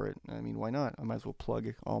mean, go for it. I mean, why not? I might as well plug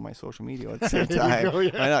all my social media at the same There you time. go,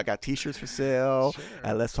 yeah. Why not? Got t-shirts for sale Sure.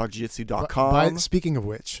 at letstalkjiujitsu.com. Speaking of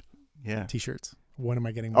which, Yeah. t-shirts. When am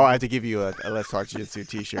I getting Oh, one? I have to give you a Let's Talk Jiu-Jitsu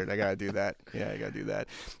t-shirt. I got to do that. Yeah, I got to do that.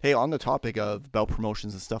 Hey, on the topic of belt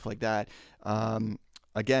promotions and stuff like that,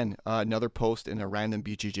 again, another post in a random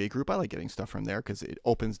BJJ group. I like getting stuff from there because it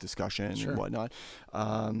opens discussion Sure. and whatnot.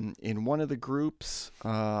 In one of the groups,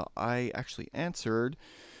 I actually answered.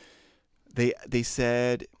 They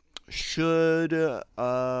said, should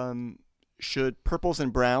purples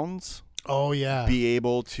and browns Oh, yeah. be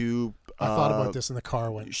able to I thought about this in the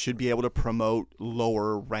car when. should be able to promote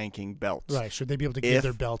lower ranking belts. Right. Should they be able to give If-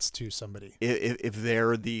 their belts to somebody? If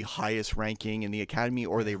they're the highest ranking in the academy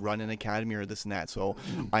or they run an academy or this and that. So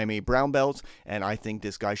I'm a brown belt and I think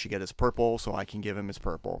this guy should get his purple so I can give him his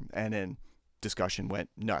purple. And then discussion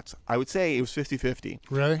went nuts. I would say it was 50-50.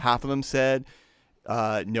 Really? Half of them said,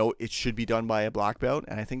 no, it should be done by a black belt.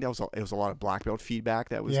 And I think it was a lot of black belt feedback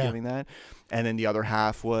that was Yeah. giving that. And then the other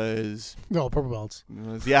half was No, purple belts.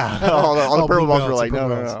 yeah, all the Oh, purple blue belts were belts like, and no,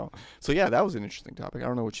 purple no, belts. no. So yeah, that was an interesting topic. I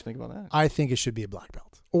don't know what you think about that. I think it should be a black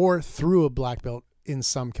belt or through a black belt in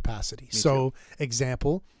some capacity. So,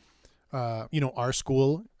 example, our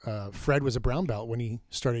school, Fred was a brown belt when he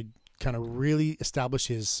started kind of really establish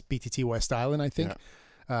his BTT West Island, I think,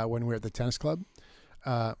 when we were at the tennis club.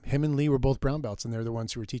 Him and Lee were both brown belts, and they're the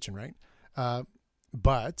ones who were teaching, right?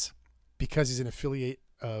 But because he's an affiliate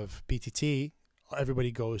of BTT,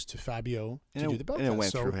 everybody goes to Fabio to do the belt and it test.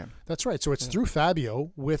 went So through him. that's right. So it's through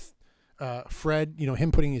Fabio with Fred,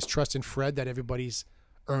 him putting his trust in Fred that everybody's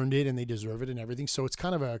earned it and they deserve it and everything. So it's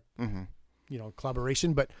kind of a,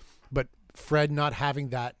 collaboration, but Fred not having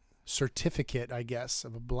that certificate, I guess,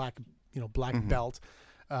 of a black belt,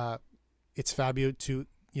 it's Fabio to,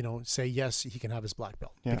 say, yes, he can have his black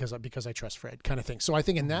belt because I trust Fred kind of thing. So I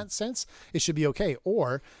think in that sense, it should be okay.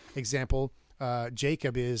 Or example,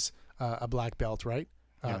 Jacob is a black belt, right?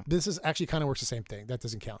 This is actually kind of works the same thing. That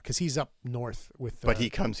doesn't count because he's up north with. But he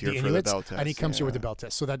comes here for the Inuits, belt test, and he comes here with the belt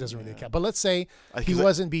test, so that doesn't really count. But let's say he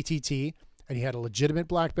wasn't BTT and he had a legitimate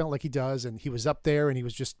black belt like he does, and he was up there and he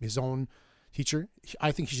was just his own teacher.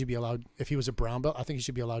 I think he should be allowed. If he was a brown belt, I think he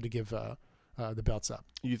should be allowed to give the belts up.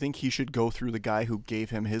 You think he should go through the guy who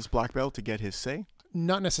gave him his black belt to get his say?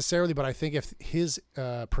 Not necessarily, but I think if his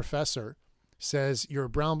professor says you're a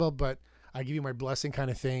brown belt, but I give you my blessing kind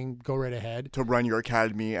of thing, go right ahead. To run your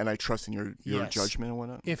academy, and I trust in your Yes. judgment and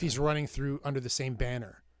whatnot. If he's running through under the same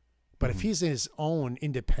banner. But if he's his own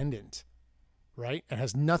independent, right, and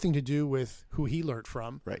has nothing to do with who he learned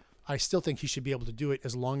from, Right. I still think he should be able to do it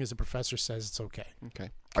as long as the professor says it's okay. Okay.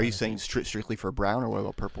 Are you saying strictly for brown, or what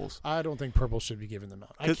about purples? I don't think purples should be giving them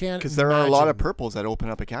out. I can't, because there are a lot of imagine- purples that open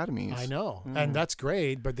up academies. I know, and that's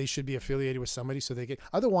great, but they should be affiliated with somebody so they get.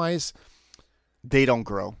 Otherwise, They don't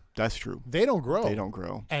grow. That's true. they don't grow. They don't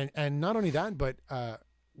grow. And not only that, but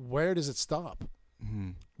where does it stop?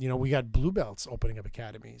 Mhm. You know, we got blue belts opening up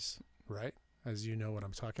academies, right? As you know what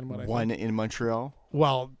I'm talking about. I One think. in Montreal.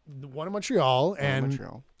 Well, one in Montreal One in and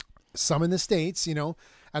Montreal. some in the States, you know,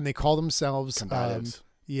 and they call themselves. Combatives.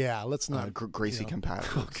 Yeah, let's not. Gracie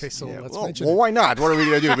Combatives. Okay, so let's well, mention well, it. why not? What are we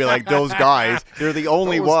gonna do? Be like those guys? They're the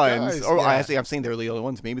only Those ones. guys, Or yeah. I'm saying they're the only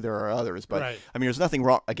ones. Maybe there are others, but Right. I mean, there's nothing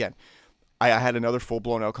wrong. Again, I had another full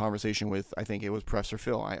blown out conversation with, I think it was Professor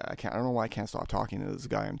Phil. I can't. I don't know why I can't stop talking to this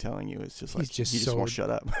guy. I'm telling you, it's just like He's just he just so- won't shut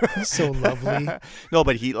up. He's so lovely. No,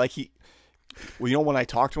 but he. Well, you know, when I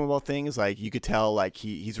talk to him about things, like you could tell, like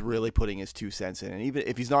he's really putting his 2 cents in, and even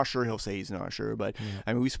if he's not sure, he'll say he's not sure. But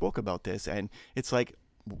I mean, we spoke about this, and it's like,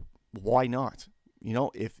 why not? You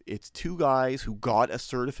know, if it's two guys who got a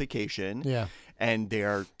certification, Yeah. and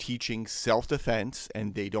they're teaching self-defense,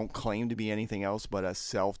 and they don't claim to be anything else but a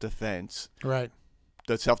self-defense. Right.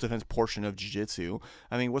 The self-defense portion of jiu-jitsu.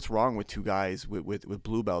 I mean, what's wrong with two guys with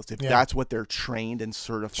blue belts if Yeah. that's what they're trained and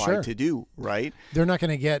certified Sure. to do, right? They're not going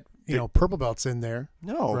to get, you know, purple belts in there.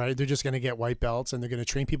 No. Right. They're just going to get white belts, and they're going to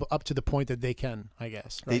train people up to the point that they can, I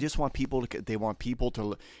guess. They Right? just want people to. They want people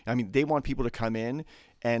to. I mean, they want people to come in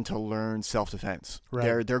and to learn self-defense.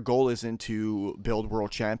 Right. Their goal isn't to build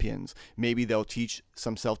world champions. Maybe they'll teach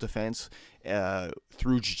some self-defense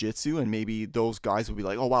through jiu-jitsu, and maybe those guys will be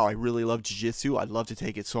like, "Oh wow, I really love jiu-jitsu. I'd love to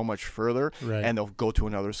take it so much further." Right. And they'll go to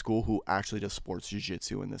another school who actually does sports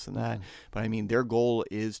jiu-jitsu and this and that. Mm. But I mean, their goal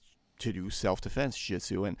is to do self-defense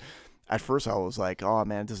jiu-jitsu. And at first I was like, oh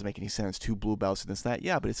man, it doesn't make any sense. 2 blue belts and this and that.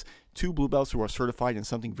 Yeah, but it's 2 blue belts who are certified in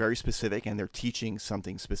something very specific, and they're teaching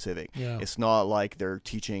something specific. Yeah. It's not like they're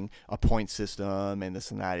teaching a point system and this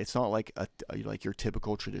and that. It's not like like your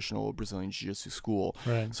typical traditional Brazilian Jiu-Jitsu school.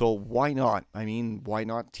 Right. So why not? I mean, why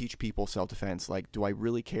not teach people self-defense? Like, do I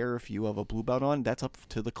really care if you have a blue belt on? That's up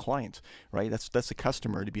to the client, right? That's the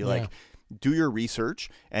customer to be like, do your research,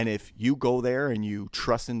 and if you go there and you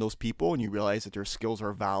trust in those people and you realize that their skills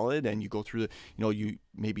are valid, and you go through the, you know, you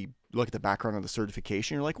maybe look at the background of the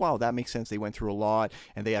certification, you're like, wow, that makes sense. They went through a lot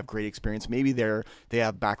and they have great experience. Maybe they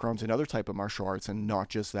have backgrounds in other type of martial arts and not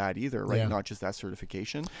just that either, right? Yeah. Not just that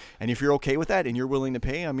certification. And if you're okay with that and you're willing to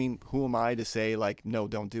pay, I mean, who am I to say like, no,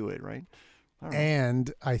 don't do it, right? I don't know.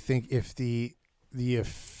 And I think if the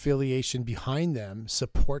affiliation behind them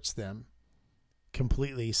supports them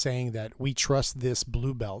completely, saying that we trust this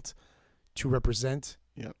blue belt to represent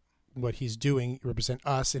Yep. what he's doing, represent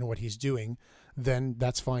us in what he's doing, then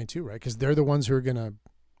that's fine too, right? Because they're the ones who are gonna,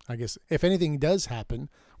 I guess, if anything does happen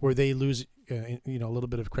where they lose, you know, a little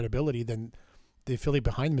bit of credibility, then the affiliate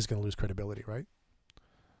behind them is going to lose credibility, right?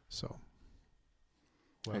 So,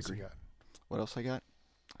 what I else you agree. got? What else I got?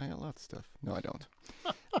 I got lots of stuff. No, I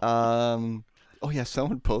don't. Oh yeah,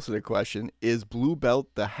 someone posted a question. Is blue belt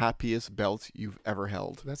the happiest belt you've ever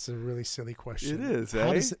held? That's a really silly question. It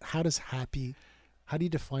is, How does happy? How do you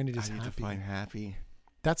define it as How do you happy? define happy?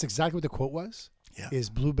 That's exactly what the quote was. Yeah. Is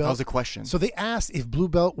blue That belt? was a question. So they asked if blue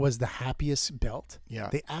belt was the happiest belt. Yeah.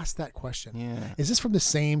 They asked that question. Yeah. Is this from the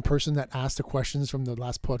same person that asked the questions from the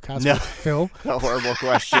last podcast No. with Phil? Horrible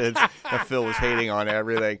questions that Phil was hating on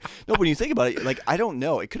everything. No, but when you think about it, like, I don't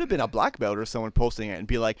know. It could have been a black belt or someone posting it and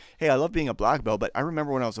be like, hey, I love being a black belt, but I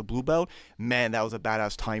remember when I was a blue belt, man, that was a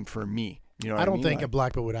badass time for me. You know what I don't mean? think Like, a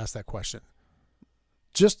black belt would ask that question.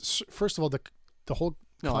 Just first of all, the whole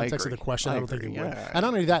No, I context of the agree. question, I I don't think agree, they would. yeah. And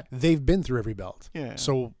not only that, they've been through every belt. Yeah.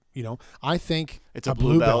 So, you know, I think it's a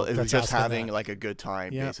blue belt. It was that's just asking having that. like a good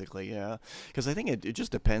time, Yeah. basically. Yeah. Because I think it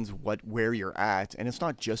just depends where you're at. And it's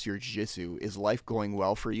not just your jiu-jitsu. Is life going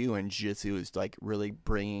well for you? And jiu-jitsu is like really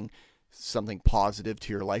bringing something positive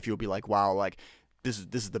to your life. You'll be like, wow, like, this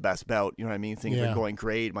is the best belt. You know what I mean? Things Yeah. are going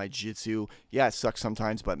great. My jiu-jitsu, yeah, it sucks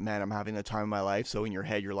sometimes, but man, I'm having the time of my life. So in your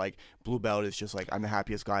head, you're like, blue belt is just like, I'm the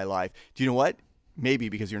happiest guy alive. Do you know what? Maybe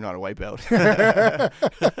because you're not a white belt.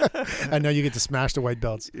 I know you get to smash the white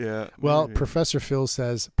belts. Yeah. Well, maybe. Professor Phil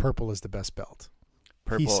says purple is the best belt.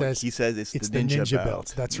 Purple. he says it's it's the the ninja, ninja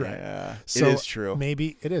belt. That's right. Yeah, So it is true.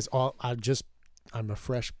 Maybe it is. I'm a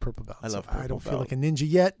fresh purple belt. I love So I purple don't feel belt. like a ninja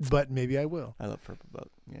yet, but maybe I will. I love purple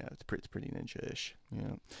belt. Yeah, it's pretty ninja-ish.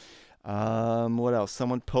 Yeah. What else?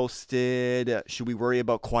 Someone posted, should we worry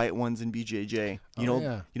about quiet ones in BJJ?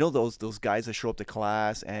 You know those guys that show up to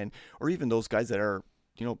class, or even those guys that are,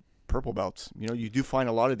 purple belts. You do find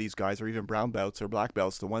a lot of these guys, or even brown belts or black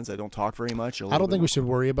belts, the ones that don't talk very much. I don't think we should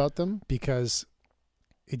worry about them, because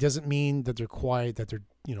it doesn't mean that they're quiet, that they're,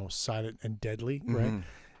 silent and deadly, right?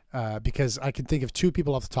 Because I can think of two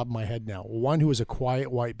people off the top of my head now. One who was a quiet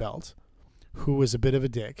white belt, who was a bit of a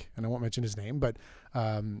dick, and I won't mention his name, but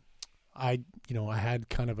I had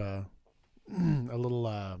kind of a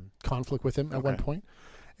little conflict with him at one point,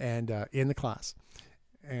 and in the class,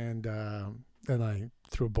 and then I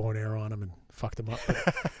threw a bow and arrow on him and fucked him up.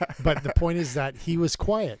 But the point is that he was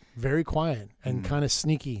quiet, very quiet, and kind of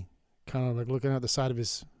sneaky, kind of like looking out the side of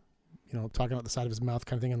his, talking out the side of his mouth,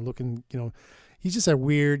 kind of thing, and looking, he's just a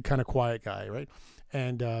weird kind of quiet guy, right?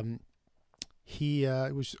 And he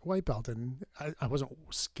was white belt, and I wasn't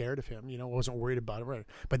scared of him, I wasn't worried about him, right?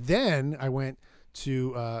 But then I went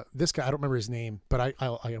to this guy. I don't remember his name, but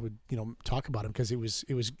I would talk about him because he was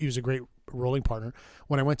a great rolling partner.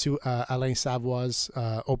 When I went to Alain Savoie's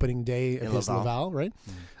opening day at his Laval, right?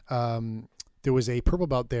 There was a purple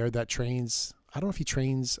belt there that trains. I don't know if he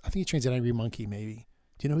trains. I think he trains at Angry Monkey, maybe.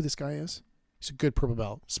 Do you know who this guy is? He's a good purple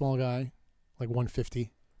belt, small guy, like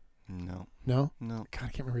 150. No. God, I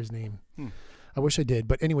can't remember his name. I wish I did,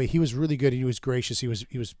 but anyway, he was really good. He was gracious. He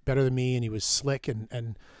was better than me, and he was slick,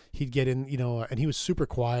 and he'd get in, and he was super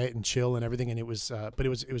quiet and chill and everything. And it was, but it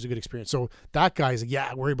was a good experience. So that guy's like,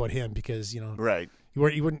 yeah, worry about him because right.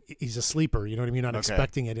 You wouldn't. He's a sleeper. You know what I mean? You're not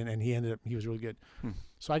expecting it, and he was really good.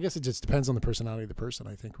 So I guess it just depends on the personality of the person,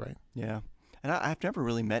 I think, right? Yeah, and I've never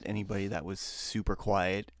really met anybody that was super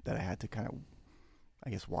quiet that I had to kind of,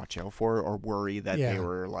 I guess, watch out for or worry that they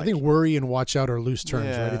were like. I think worry and watch out are loose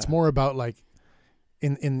terms, right? It's more about like.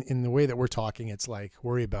 In the way that we're talking, it's like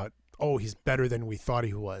worry about, he's better than we thought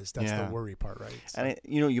he was. That's the worry part, right? So. And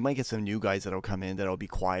you might get some new guys that'll come in that'll be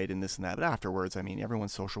quiet and this and that, but afterwards, I mean,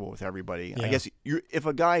 everyone's sociable with everybody. Yeah. I guess if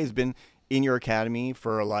a guy has been in your academy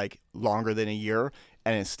for like longer than a year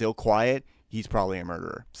and is still quiet, he's probably a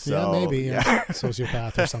murderer. So, maybe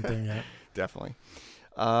sociopath or something. Yeah, definitely.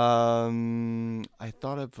 I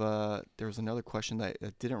thought of there was another question that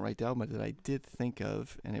I didn't write down, but that I did think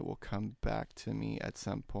of, and it will come back to me at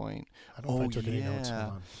some point. I don't know if I took any notes. Hold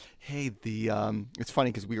on. Hey, it's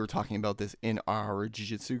funny because we were talking about this in our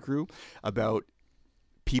jiu-jitsu group about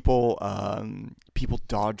people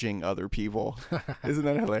dodging other people. Isn't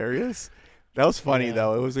that hilarious? That was funny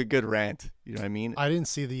though. It was a good rant. You know what I mean? I didn't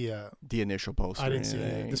see the initial post. I didn't see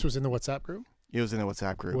it. This was in the WhatsApp group? It was in the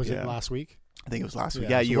WhatsApp group. Was it last week? I think it was last week.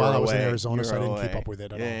 Yeah, you were while away. I was in Arizona, so I didn't keep up with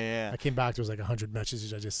it at all. Yeah. I came back, there was like 100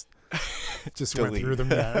 messages. I just went through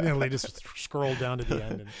them. Yeah, and then they just scrolled down to the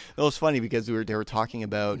end. And it was funny because they were talking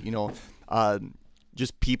about,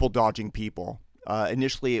 just people dodging people.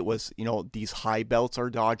 Initially, it was, these high belts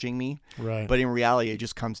are dodging me. Right. But in reality, it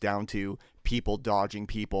just comes down to people dodging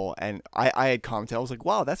people. And I had commented, I was like,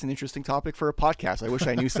 wow, that's an interesting topic for a podcast. I wish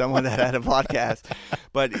I knew someone that had a podcast.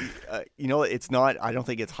 But, it's not, I don't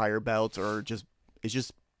think it's higher belts it's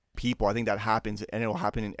just people. I think that happens, and it'll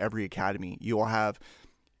happen in every academy. You will have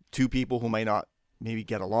two people who might not maybe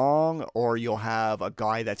get along, or you'll have a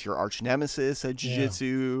guy that's your arch nemesis at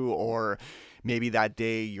jiu-jitsu, or maybe that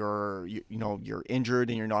day you're injured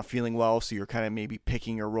and you're not feeling well, so you're kind of maybe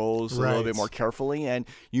picking your roles a little bit more carefully, and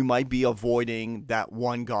you might be avoiding that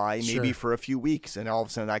one guy maybe for a few weeks, and all of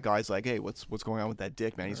a sudden that guy's like, hey, what's going on with that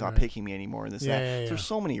dick, man? He's not picking me anymore, and this that. There's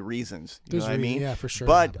so many reasons. You know what I mean? Yeah, for sure.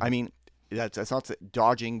 But I mean, that's not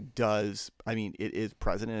dodging does. I mean, it is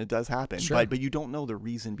present and it does happen. Sure. But you don't know the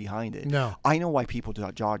reason behind it. No. I know why people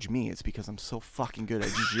dodge me. It's because I'm so fucking good at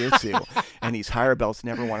jiu-jitsu, and these higher belts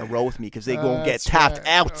never want to roll with me because they go and get tapped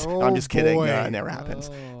out. Oh, I'm just kidding. boy. No, it never happens.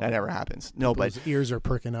 That never happens. No, People's but ears are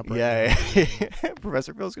perking up. Right now.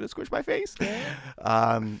 Professor Phil's gonna squish my face.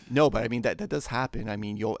 No, but I mean that does happen. I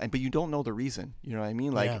mean but you don't know the reason. You know what I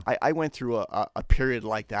mean? Like I went through a period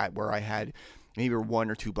like that where I had maybe one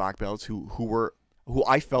or two black belts who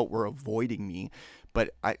I felt were avoiding me,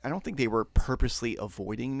 but I don't think they were purposely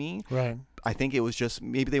avoiding me. Right. I think it was just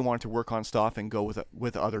maybe they wanted to work on stuff and go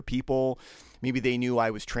with other people. Maybe they knew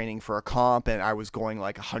I was training for a comp and I was going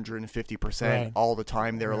like 150% all the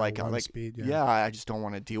time. They were like, speed, I just don't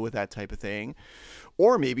want to deal with that type of thing.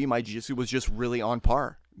 Or maybe my jiu-jitsu was just really on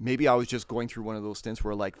par. Maybe I was just going through one of those stints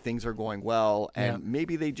where like things are going well, and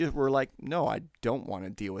maybe they just were like, no, I don't want to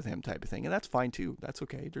deal with him type of thing. And that's fine too. That's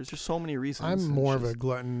okay. There's just so many reasons. I'm more of a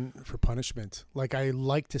glutton for punishment. Like I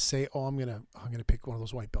like to say, I'm gonna pick one of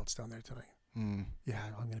those white belts down there tonight. Yeah,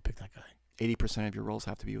 I'm gonna pick that guy. 80% of your rolls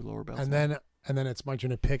have to be with lower belts. And then it's my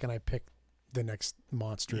turn to pick, and I pick the next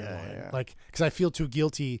monster in line. Yeah. Like, because I feel too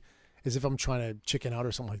guilty as if I'm trying to chicken out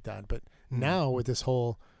or something like that. But now with this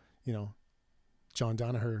whole, John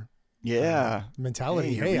Danaher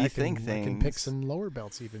mentality, Hey, I rethink can pick things. some lower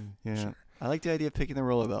belts even. Yeah. Sure. I like the idea of picking the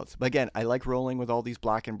roller belts. But again, I like rolling with all these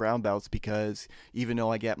black and brown belts because even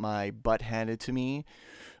though I get my butt handed to me,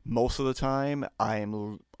 most of the time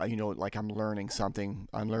I'm learning something.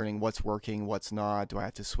 I'm learning what's working, what's not. Do I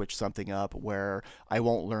have to switch something up where I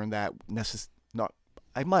won't learn that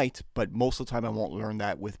I might, but most of the time I won't learn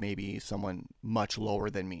that with maybe someone much lower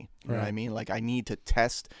than me. You know what I mean? Like I need to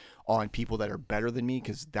test on people that are better than me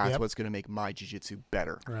because that's what's going to make my jiu-jitsu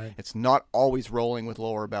better. Right. It's not always rolling with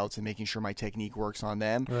lower belts and making sure my technique works on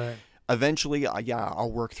them. Right. Eventually,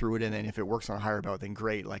 I'll work through it, and then if it works on a higher belt, then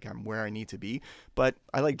great. Like I'm where I need to be. But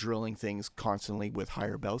I like drilling things constantly with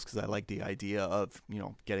higher belts because I like the idea of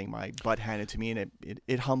getting my butt handed to me, and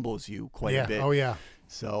it humbles you quite a bit. Oh yeah.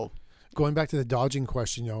 So. Going back to the dodging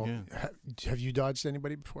question, have you dodged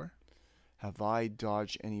anybody before? Have I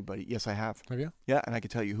dodged anybody? Yes, I have. Have you? Yeah, and I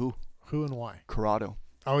can tell you who. Who and why? Corrado.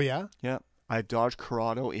 Oh, yeah? Yeah. I've dodged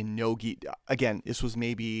Corrado in no-gi. Again, this was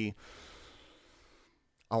maybe,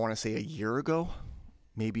 I want to say a year ago.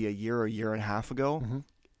 Maybe a year and a half ago. Mm-hmm.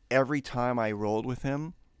 Every time I rolled with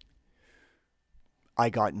him, I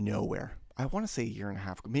got nowhere. I want to say a year and a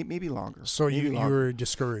half ago, maybe longer. So you were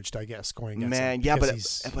discouraged, I guess, going against him. Yeah, but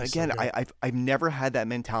he's again, so I've never had that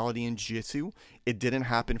mentality in jiu-jitsu. It didn't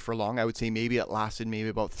happen for long. I would say maybe it lasted maybe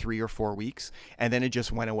about 3 or 4 weeks, and then it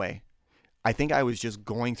just went away. I think I was just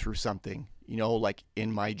going through something, like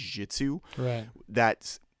in my jiu-jitsu. Right.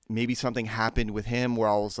 That maybe something happened with him where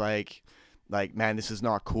I was like, man, this is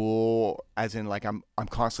not cool. As in, like I'm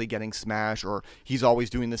constantly getting smashed, or he's always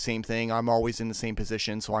doing the same thing. I'm always in the same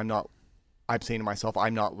position, so I'm saying to myself,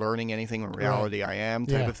 I'm not learning anything. In reality, I am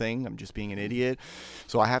type of thing. I'm just being an idiot.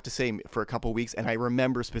 So I have to say for a couple of weeks, and I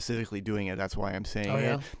remember specifically doing it. That's why I'm saying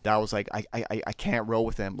it. That was like, I can't roll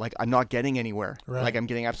with him. Like, I'm not getting anywhere. Right. Like, I'm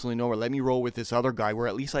getting absolutely nowhere. Let me roll with this other guy where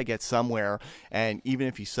at least I get somewhere. And even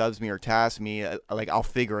if he subs me or tasks me, like, I'll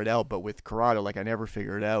figure it out. But with Corrado, like, I never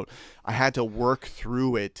figured it out. I had to work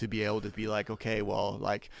through it to be able to be like, okay, well,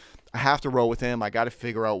 like, I have to roll with him. I got to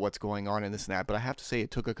figure out what's going on in this and that. But I have to say it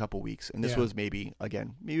took a couple weeks. And this was maybe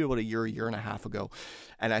about a year and a half ago.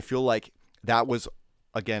 And I feel like that was,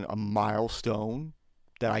 again, a milestone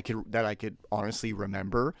that I could honestly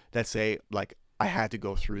remember that say, like, I had to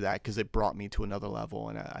go through that because it brought me to another level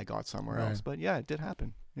and I got somewhere else. But, yeah, it did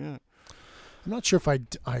happen. Yeah. I'm not sure if I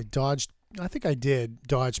dodged. I think I did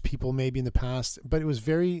dodge people maybe in the past. But it was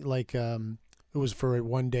very, like... it was for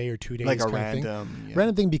 1 day or 2 days, like a kind random of thing. yeah.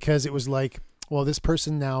 Random thing because it was like, well, this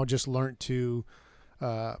person now just learned to,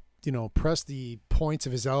 press the points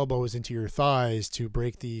of his elbows into your thighs to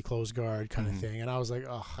break the closed guard kind of thing. And I was like,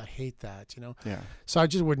 oh, I hate that, Yeah. So I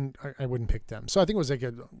just wouldn't pick them. So I think it was like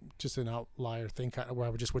just an outlier thing kind of where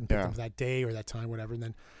I just wouldn't pick them that day or that time, whatever.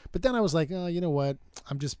 But then I was like, oh, you know what?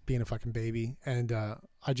 I'm just being a fucking baby. And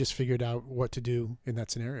I just figured out what to do in that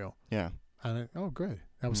scenario. Yeah. And great.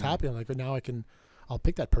 I was happy. I'm like, but now I'll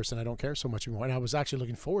pick that person. I don't care so much anymore. And I was actually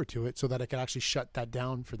looking forward to it so that I could actually shut that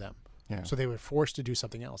down for them. Yeah. So they were forced to do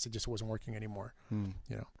something else. It just wasn't working anymore.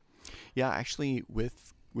 Yeah, actually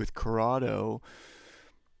with Corrado,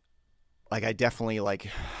 like I definitely like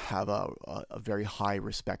have a very high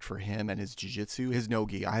respect for him and his jiu-jitsu, his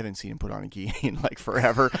no-gi. I haven't seen him put on a gi in like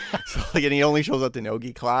forever. So like, and he only shows up to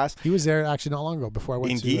no-gi class. He was there actually not long ago before I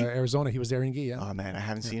went to Arizona. He was there in gi, Oh man, I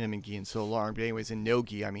haven't seen him in gi in so long. But anyways, in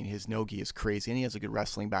no-gi, I mean, his no-gi is crazy and he has a good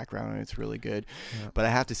wrestling background and it's really good. Yeah. But I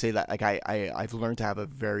have to say that like I've learned to have a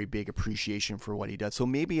very big appreciation for what he does. So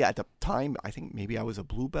maybe at the time, I think maybe I was a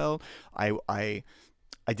blue belt. I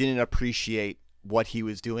didn't appreciate what he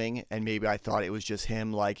was doing, and maybe I thought it was just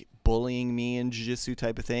him like bullying me in jiu-jitsu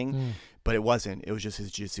type of thing, but it wasn't. It was just his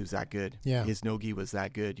jiu-jitsu's that good. Yeah, his no-gi was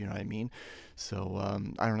that good. You know what I mean? So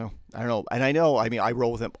I don't know, and I know. I mean, I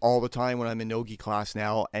roll with him all the time when I'm in no-gi class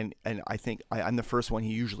now, and I think I'm the first one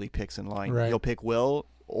he usually picks in line. Right. He'll pick Will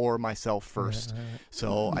or myself first. Right.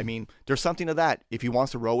 So I mean, there's something to that. If he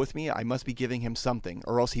wants to roll with me, I must be giving him something,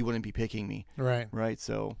 or else he wouldn't be picking me. Right.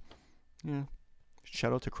 So yeah,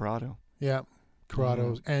 shout out to Corrado. Yeah.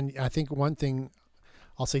 Corrado's. And I think one thing,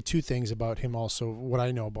 I'll say two things about him also, what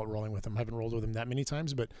I know about rolling with him. I haven't rolled with him that many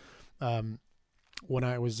times, but when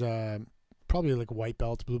I was probably like white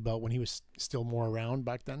belt, blue belt, when he was still more around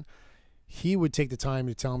back then, he would take the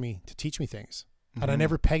time to teach me things. And I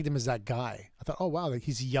never pegged him as that guy. I thought, oh, wow, like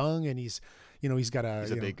he's young and he's got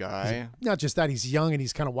he's a big guy. Not just that, he's young and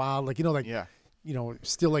he's kind of wild. Like,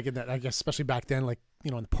 still like in that, I guess, especially back then, like,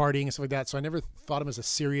 in the partying and stuff like that. So I never thought him as a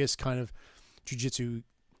serious kind of jiu-jitsu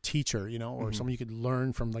teacher, you know, or someone you could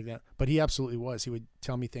learn from like that. But he absolutely was. He would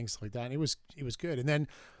tell me things like that, and it was good. And then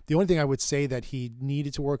the only thing I would say that he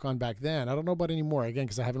needed to work on back then, I don't know about anymore, again,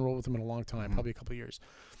 because I haven't rolled with him in a long time, probably a couple of years,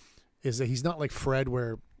 is that he's not like Fred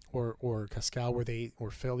or Pascal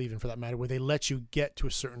or Phil even for that matter, where they let you get to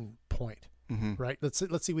a certain point, right? Let's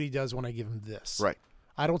see what he does when I give him this. Right.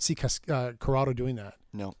 I don't see Corrado doing that.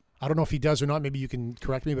 No. I don't know if he does or not. Maybe you can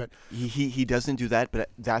correct me, but he doesn't do that. But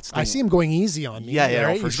that's I see him going easy on me. Yeah,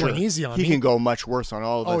 right? no, for He's sure. going easy on me. He can go much worse on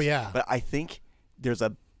all of us. Oh yeah. But I think there's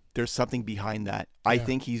something behind that. I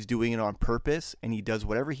think he's doing it on purpose, and he does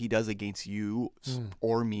whatever he does against you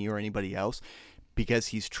or me or anybody else because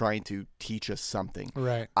he's trying to teach us something.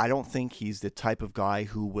 Right. I don't think he's the type of guy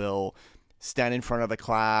who will stand in front of a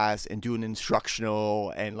class and do an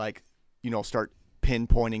instructional and like, you know, start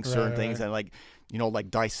pinpointing certain things and like, you know,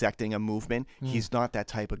 like dissecting a movement. He's not that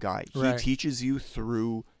type of guy. He teaches you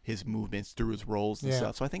through his movements, through his rolls and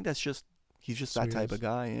stuff. So I think he's just that type of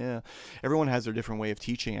guy. Yeah. Everyone has their different way of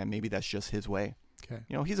teaching, and maybe that's just his way. Okay.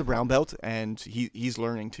 You know, he's a brown belt, and he's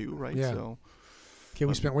learning too, right? Yeah. So. Okay,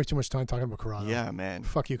 we spent way too much time talking about Corrado. Yeah, man.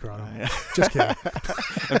 Fuck you, Corrado. Just kidding.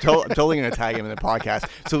 I'm totally going to tag him in the podcast.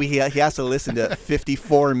 So he has to listen to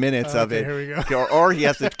 54 minutes of it. Here we go. Or he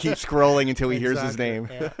has to keep scrolling until he hears his name.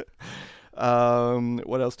 Yeah.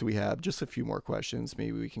 What else do we have? Just a few more questions.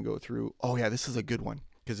 Maybe we can go through. Oh, yeah, this is a good one.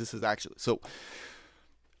 Because this is actually... So,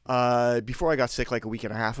 before I got sick like a week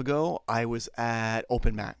and a half ago, I was at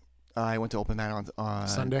Open Mat. I went to Open Mat on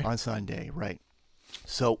Sunday? On Sunday, right.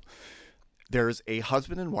 So... There's a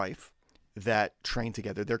husband and wife that train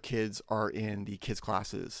together. Their kids are in the kids'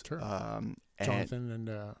 classes. Sure. And Jonathan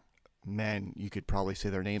and... man, you could probably say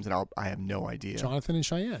their names, and I have no idea. Jonathan and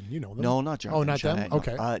Cheyenne. You know them. No, not Jonathan. Oh, not Cheyenne. them?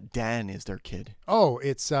 Okay. No. Dan is their kid. Oh,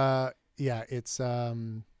 it's... it's...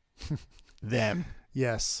 Them.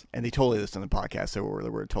 Yes. And they totally listen to the podcast, so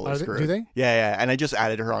we're totally screwed. Do they? Yeah. And I just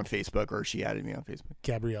added her on Facebook, or she added me on Facebook.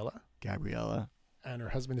 Gabriella. And her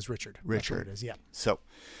husband is Richard. Richard. That's what it is, yeah. So...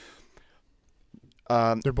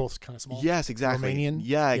 they're both kind of small. Yes, exactly. Romanian?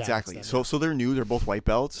 Yeah, exactly. Them, so they're new. They're both white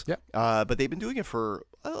belts. Yep. But they've been doing it for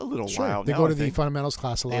a little while. They now, go to the fundamentals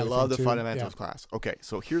class a lot. They love the too. fundamentals class. Okay,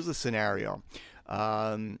 so here's the scenario.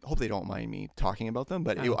 Hope they don't mind me talking about them,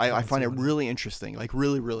 but I find it really interesting, like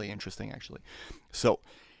really, really interesting actually. So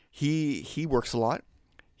he works a lot.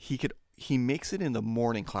 He makes it in the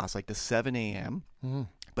morning class, like the 7 a.m.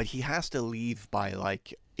 But he has to leave by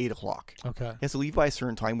like 8 o'clock. Okay. He has to leave by a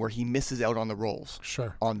certain time where he misses out on the rolls.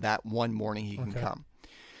 Sure. On that one morning he can come.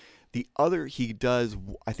 The other he does,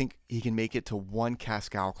 I think he can make it to one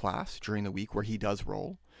Cascal class during the week where he does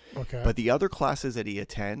roll. Okay. But the other classes that he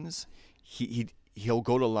attends, he'll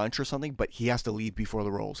go to lunch or something, but he has to leave before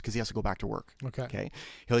the rolls because he has to go back to work. Okay.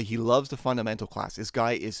 He loves the fundamental class. This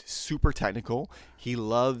guy is super technical. He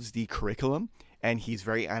loves the curriculum. And he's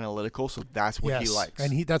very analytical, so that's what he likes.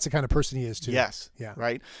 And that's the kind of person he is too. Yes. Yeah.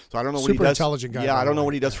 Right. So I don't know what super he does. Intelligent guy. Yeah, I don't know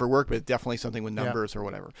what he does for work, but it's definitely something with numbers or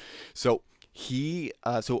whatever. So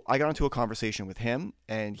so I got into a conversation with him,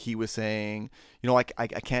 and he was saying, you know,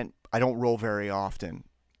 I don't roll very often,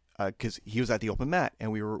 because he was at the Open Mat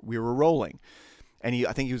and we were rolling, and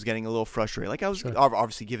I think he was getting a little frustrated. Like I was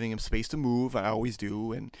obviously giving him space to move. I always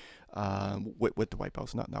do, and with the white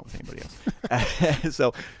belts, not with anybody else.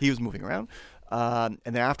 So he was moving around. And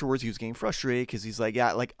then afterwards he was getting frustrated because he's like,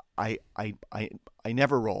 yeah, like I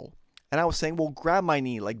never roll. And I was saying, well, grab my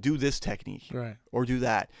knee, like do this technique, right, or do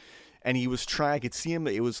that. And he was trying, I could see him,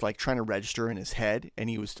 it was like trying to register in his head. And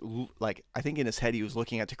he was like, I think in his head, he was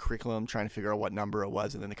looking at the curriculum, trying to figure out what number it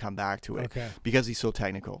was and then to come back to it because he's so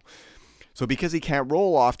technical. So because he can't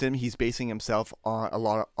roll often, he's basing himself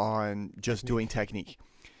on just doing technique.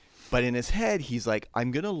 But in his head, he's like,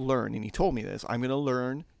 I'm going to learn. And he told me this, I'm going to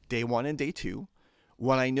learn day 1 and day 2.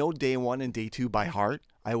 When I know day 1 and day 2 by heart,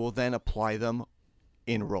 I will then apply them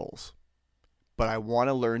in rolls. But I want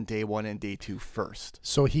to learn day 1 and day 2 first.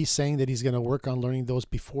 So he's saying that he's going to work on learning those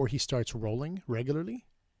before he starts rolling regularly?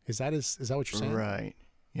 Is that what you're saying? Right.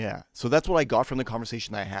 Yeah. So that's what I got from the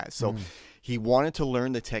conversation I had. So he wanted to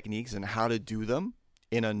learn the techniques and how to do them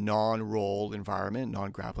in a non-roll environment,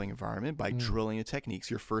 non-grappling environment by drilling the techniques.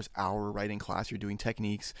 Your first hour right in class, you're doing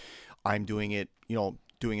techniques. I'm doing it, you know,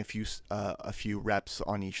 doing a few reps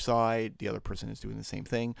on each side. The other person is doing the same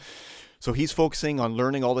thing. So he's focusing on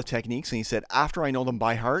learning all the techniques. And he said, after I know them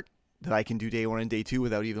by heart, that I can do day 1 and day 2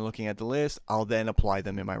 without even looking at the list, I'll then apply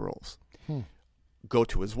them in my rolls. Go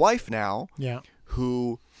to his wife now,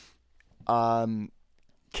 who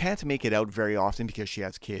can't make it out very often because she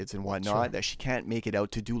has kids and whatnot, that she can't make it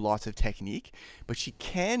out to do lots of technique, but she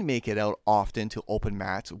can make it out often to open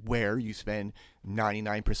mats where you spend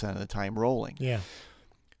 99% of the time rolling. Yeah.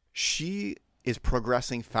 she is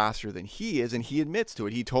progressing faster than he is, and he admits to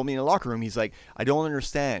it. He told me in the locker room, he's like, I don't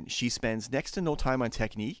understand. She spends next to no time on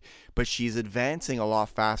technique, but she's advancing a lot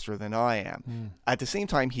faster than I am. At the same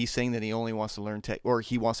time, he's saying that he only wants to learn or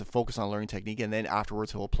he wants to focus on learning technique, and then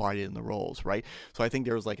afterwards he'll apply it in the roles, right? So I think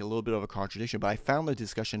there was like a little bit of a contradiction, but I found the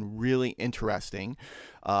discussion really interesting,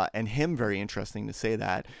 and him very interesting to say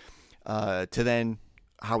that, to then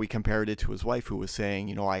how he compared it to his wife, who was saying,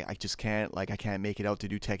 you know, I just can't, like, I can't make it out to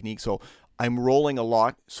do technique, so I'm rolling a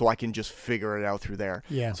lot so I can just figure it out through there.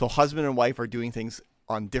 Yeah. So husband and wife are doing things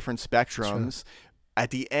on different spectrums. Sure. At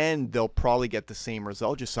the end, they'll probably get the same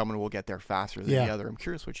result, just someone will get there faster than the other. I'm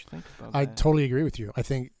curious what you think about that. I totally agree with you. I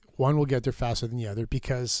think one will get there faster than the other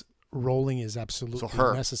because rolling is absolutely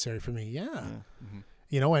necessary for me. Yeah. Mm-hmm.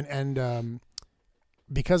 You know, and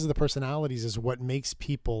because of the personalities is what makes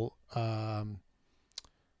people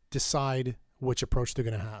decide which approach they're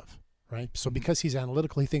going to have. Right. So because he's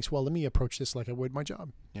analytical, he thinks, well, let me approach this like I would my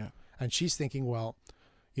job. Yeah. And she's thinking, well,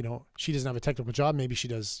 you know, she doesn't have a technical job. Maybe she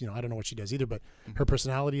does, you know, I don't know what she does either, but her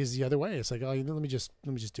personality is the other way. It's like, oh, you know, let me just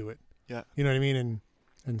do it. Yeah. You know what I mean?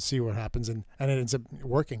 And see what happens. And it ends up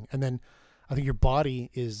working. And then I think your body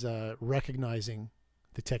is recognizing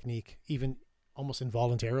the technique, even almost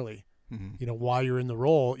involuntarily. Mm-hmm. You know, while you're in the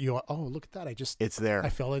role, you go, oh, look at that. It's there. I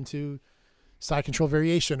fell into side control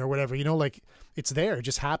variation or whatever, you know, like it's there, it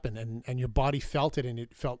just happened, and your body felt it, and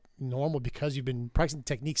it felt normal because you've been practicing the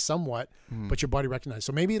technique somewhat, but your body recognized.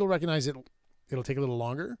 So maybe it'll recognize it, it'll take a little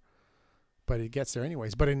longer, but it gets there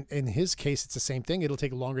anyways. But in his case, it's the same thing. It'll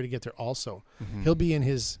take longer to get there also. Mm-hmm. He'll be in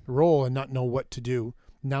his role and not know what to do.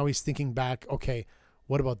 Now he's thinking back, okay,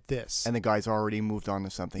 what about this? And the guy's already moved on to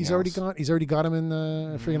something else. He's already got him in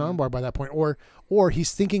the freaking armbar by that point. Or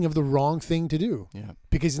he's thinking of the wrong thing to do. Yeah.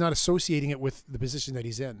 Because he's not associating it with the position that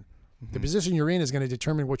he's in. Mm-hmm. The position you're in is going to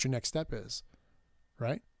determine what your next step is.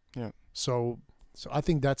 Right? Yeah. So I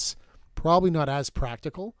think that's probably not as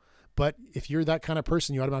practical, but if you're that kind of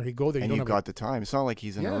person, you automatically go there. And you've got the time. It's not like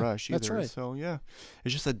he's in a rush either. That's right. So yeah.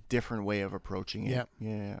 It's just a different way of approaching it. Yeah.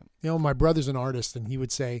 You know, my brother's an artist, and he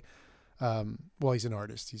would say, well, he's an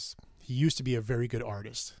artist. He used to be a very good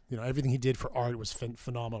artist. You know, everything he did for art was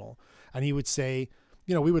phenomenal. And he would say,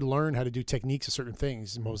 you know, we would learn how to do techniques of certain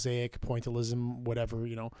things, mosaic, pointillism, whatever,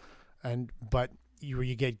 you know. But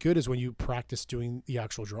you get good is when you practice doing the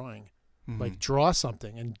actual drawing. Mm-hmm. Like draw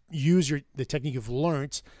something and use the technique you've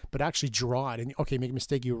learned, but actually draw it. And okay, make a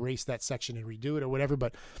mistake, you erase that section and redo it or whatever.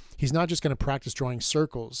 But he's not just going to practice drawing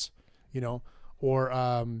circles, you know, or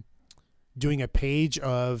doing a page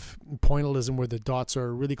of pointillism where the dots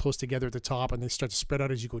are really close together at the top and they start to spread out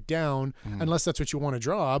as you go down, unless that's what you want to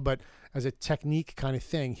draw. But as a technique kind of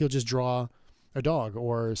thing, he'll just draw a dog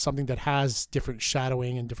or something that has different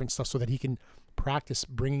shadowing and different stuff so that he can practice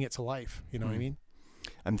bringing it to life. You know what I mean?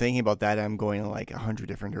 I'm thinking about that. I'm going in like 100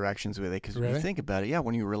 different directions with it because when you think about it,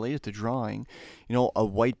 when you relate it to drawing, you know, a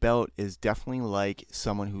white belt is definitely like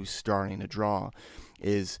someone who's starting to draw.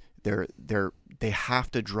 They have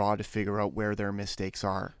to draw to figure out where their mistakes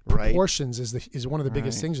are. Right? Proportions is one of the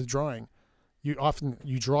biggest things with drawing. You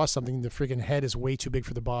draw something, the freaking head is way too big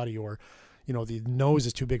for the body, or you know, the nose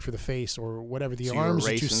is too big for the face, or whatever. The arms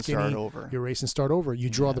are too skinny. You erase and start over. You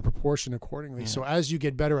draw the proportion accordingly. Yeah. So as you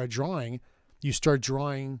get better at drawing, you start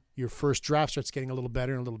drawing, your first draft starts getting a little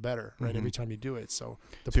better and a little better, right? Every time you do it. So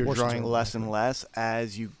you're drawing less and less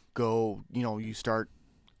as you go, you know, you start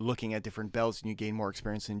looking at different belts and you gain more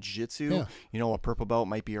experience in jiu-jitsu. Yeah. You know, a purple belt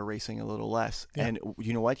might be erasing a little less. Yeah. And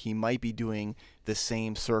you know what? He might be doing the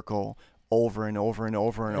same circle over and over and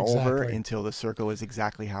over and over until the circle is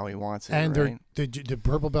exactly how he wants it. And right? the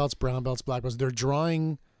purple belts, brown belts, black belts, they're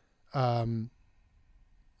drawing and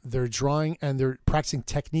they're practicing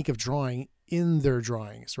technique of drawing in their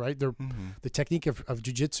drawings, right? They're the technique of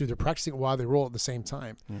jiu-jitsu, they're practicing it while they roll at the same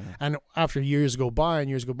time. Yeah. And after years go by,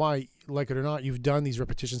 like it or not, you've done these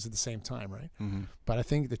repetitions at the same time, right? But I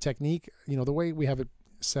think the technique, you know, the way we have it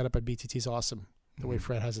set up at BTT is awesome. The way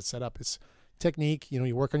Fred has it set up, it's technique, you know,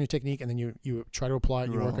 you work on your technique and then you try to apply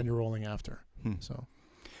it, you work on your rolling after. So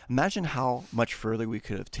imagine how much further we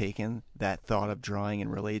could have taken that thought of drawing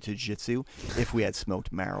and related to jiu-jitsu if we had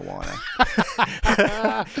smoked marijuana.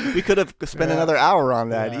 We could have spent another hour on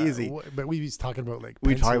that easy. But we was talking about like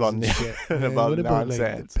we talk about shit. about nonsense.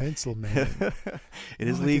 Like, the pencil, man. It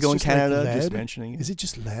is legal in Canada. Like just mentioning it. Is it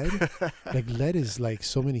just lead? Like lead is like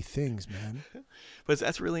so many things, man. But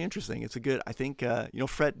that's really interesting. It's a good. I think you know,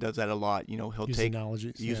 Fred does that a lot. You know, he'll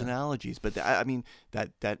use analogies. But I mean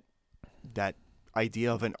that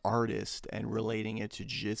idea of an artist and relating it to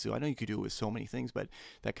jiu-jitsu. I know you could do it with so many things, but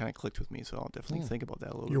that kind of clicked with me, so I'll definitely think about that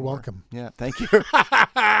a little bit. You're welcome. Yeah, thank you.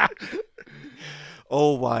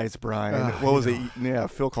 Oh, wise Bryan. What was you it? Yeah,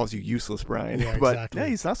 Phil calls you useless, Bryan. Yeah, but exactly. yeah,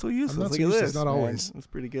 he's not so useless. I'm not Look so at useless, this. not man. always. That's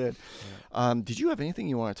pretty good. Did you have anything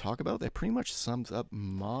you want to talk about? That pretty much sums up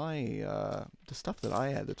my the stuff that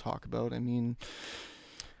I had to talk about. I mean,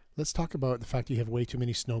 let's talk about the fact you have way too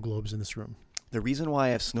many snow globes in this room. the reason why I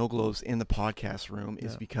have snow globes in the podcast room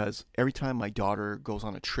is because every time my daughter goes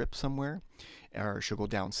on a trip somewhere, or she'll go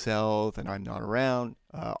down south and I'm not around.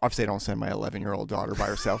 Obviously, I don't send my 11-year-old daughter by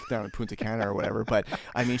herself down to Punta Cana or whatever. But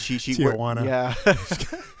I mean, she Tijuana.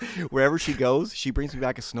 wherever she goes, she brings me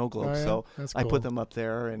back a snow globe. Oh, yeah? So That's I cool. put them up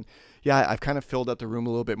there, and yeah, I've kind of filled up the room a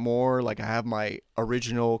little bit more. Like I have my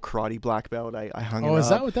original karate black belt. I hung it up. Oh, is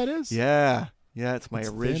that what that is? Yeah, it's my It's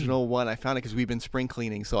original one. I found it because we've been spring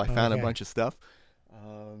cleaning, so I found a Okay. bunch of stuff.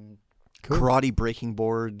 Cool. Karate breaking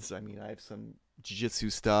boards. I mean, I have some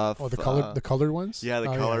jiu-jitsu stuff. Oh, the colored ones? Yeah, the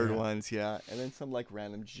Oh, colored ones, yeah. And then some like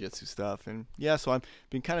random jiu-jitsu stuff. And yeah, so I've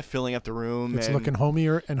been kind of filling up the room. It's and, looking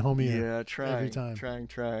homier and homier. yeah, trying.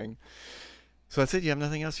 So that's it. You have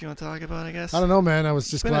nothing else you want to talk about, I guess? I don't know, man. I was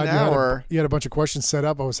just been glad an hour. you had a bunch of questions set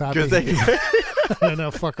up. I was happy. Good thing. I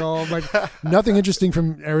know, fuck all. Like nothing interesting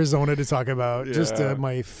from Arizona to talk about. Just Yeah.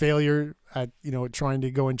 my failure at trying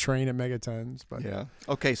to go and train at Megatons. But Yeah.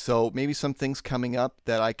 Okay, so maybe some things coming up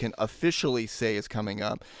that I can officially say is coming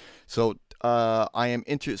up. So I am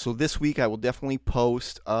so this week I will definitely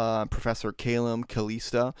post Professor Calum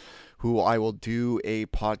Kalista, who I will do a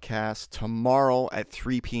podcast tomorrow at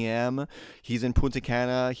 3 p.m. He's in Punta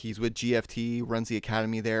Cana. He's with GFT, runs the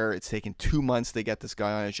academy there. It's taken 2 months to get this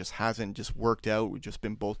guy on. It just hasn't worked out. We've just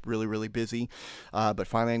been both really, really busy. But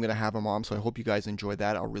finally, I'm going to have him on, so I hope you guys enjoyed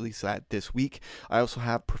that. I'll release that this week. I also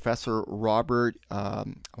have Professor Robert, I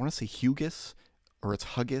want to say Hugus, or it's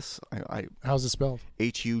Hugus. how's it spelled?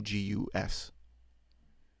 Hugus.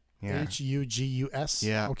 Yeah. Hugus.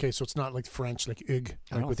 Yeah. Okay, so it's not like French, like ig.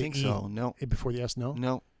 I Like don't with think the E so. No. before the S.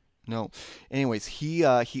 No. No. Anyways, he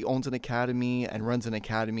owns an academy and runs an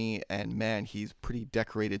academy, and man, he's pretty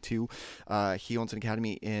decorated too. He owns an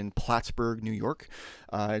academy in Plattsburgh, New York.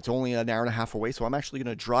 It's only an hour and a half away, so I'm actually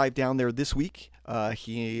going to drive down there this week. I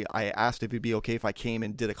asked if it'd be okay if I came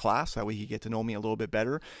and did a class. That way he get to know me a little bit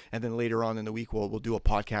better, and then later on in the week we'll do a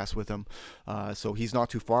podcast with him. So he's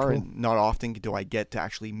not too far, Cool. and not often do I get to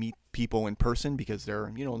actually meet people in person because they're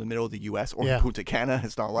in the middle of the U.S. or Yeah. in Punta Cana.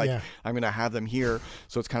 It's not like Yeah. I'm going to have them here,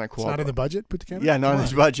 so it's kind of cool. It's not in the budget, put together? Yeah, not Come in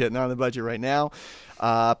the budget. Not in the budget right now.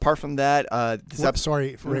 Apart from that, this on. episode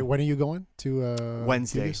Sorry, Ray, when are you going to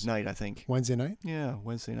Wednesday Vegas? night, I think. Wednesday night? Yeah,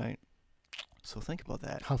 Wednesday night. So think about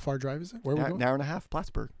that. How far drive is it? Where are we An going? hour and a half,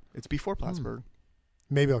 Plattsburgh. It's before Plattsburgh.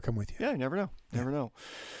 Maybe I'll come with you. Yeah, you never know. Never know.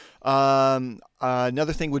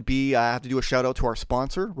 Another thing would be I have to do a shout out to our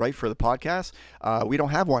sponsor, right, for the podcast. We don't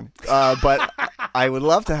have one, but I would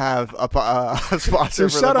love to have a sponsor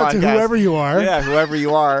So for shout the out podcast. to whoever you are. Yeah, whoever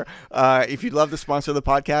you are. If you'd love to sponsor the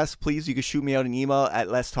podcast, please, you can shoot me out an email at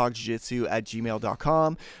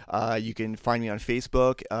letstalkjujitsu@gmail.com. You can find me on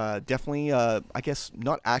Facebook. Definitely, I guess,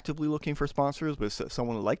 not actively looking for sponsors, but if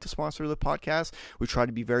someone would like to sponsor the podcast, we try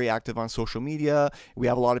to be very active on social media. We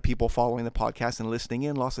have a lot of people following the podcast and listening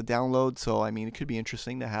in, lots of downloads. So, I mean, it could be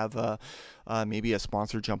interesting to have maybe a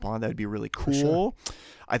sponsor jump on. That would be really cool. Sure.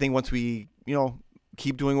 I think once we,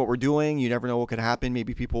 keep doing what we're doing, you never know what could happen.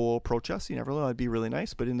 Maybe people will approach us. You never know. That'd be really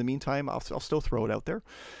nice. But in the meantime, I'll still throw it out there.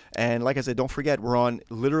 And like I said, don't forget, we're on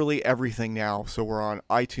literally everything now. So we're on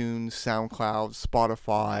iTunes, SoundCloud,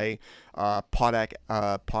 Spotify,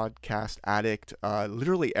 Podcast Addict,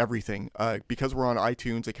 literally everything. Because we're on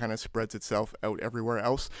iTunes, it kind of spreads itself out everywhere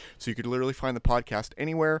else. So you could literally find the podcast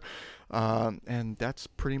anywhere. And that's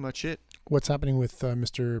pretty much it. What's happening with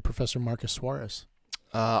Mr. Professor Marcus Suarez?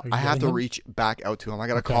 I you have getting to him? reach back out to him. I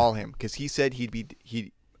got to Okay. call him because he said he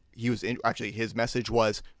was actually his message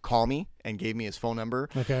was call me and gave me his phone number.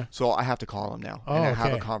 Okay. So I have to call him now Oh, and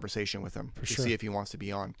have a okay. conversation with him to sure. see if he wants to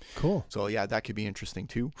be on. Cool. So yeah, that could be interesting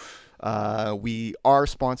too. We are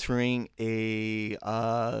sponsoring a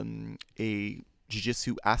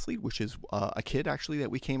jiu-jitsu athlete, which is a kid actually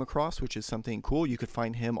that we came across, which is something cool. You could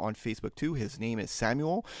find him on Facebook too. His name is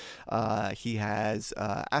Samuel. He has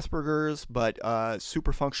Asperger's, but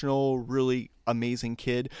super functional, really amazing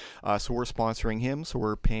kid. So we're sponsoring him. So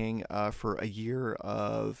we're paying for a year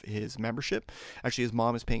of his membership. Actually, his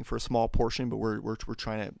mom is paying for a small portion, but we're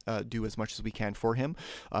trying to do as much as we can for him.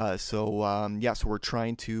 So we're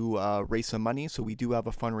trying to raise some money. So we do have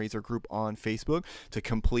a fundraiser group on Facebook to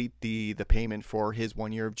complete the payment for his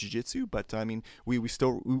 1 year of jiu-jitsu. But I mean, we've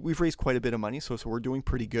raised quite a bit of money, so we're doing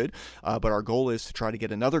pretty good. But our goal is to try to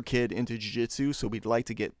get another kid into jiu-jitsu. So we'd like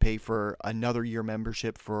to pay for another year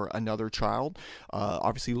membership for another child.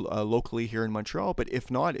 obviously locally here in Montreal. But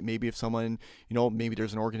if not, maybe if someone, maybe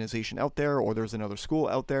there's an organization out there or there's another school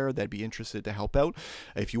out there that'd be interested to help out.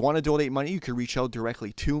 If you want to donate money, you can reach out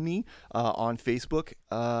directly to me on Facebook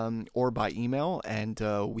or by email, and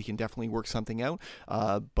we can definitely work something out.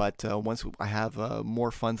 But once I have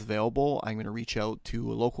more funds available, I'm going to reach out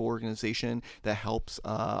to a local organization that helps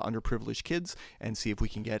underprivileged kids and see if we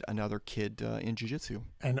can get another kid in jiu-jitsu.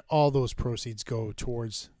 And all those proceeds go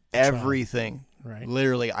towards everything. Right.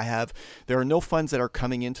 Literally, there are no funds that are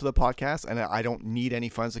coming into the podcast, and I don't need any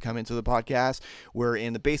funds to come into the podcast. We're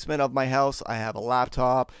in the basement of my house. I have a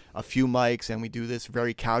laptop, a few mics, and we do this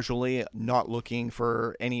very casually, not looking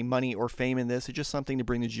for any money or fame in this. It's just something to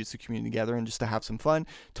bring the jiu-jitsu community together and just to have some fun,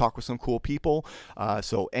 talk with some cool people.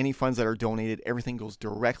 So any funds that are donated, everything goes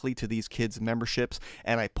directly to these kids' memberships,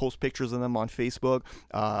 and I post pictures of them on Facebook.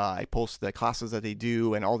 I post the classes that they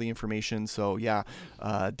do and all the information. So yeah,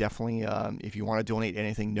 definitely, if you want to donate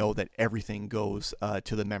anything, know that everything goes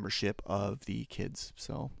to the membership of the kids.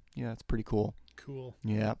 So yeah, it's pretty cool.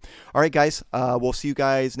 Yeah. All right, guys, we'll see you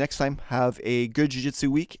guys next time. Have a good jiu-jitsu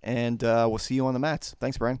week, and we'll see you on the mats.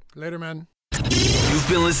 Thanks, Brian. Later, man. You've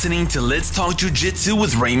been listening to Let's Talk Jiu-Jitsu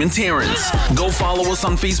with Raymond Terrence. Go follow us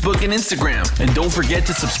on Facebook and Instagram, and don't forget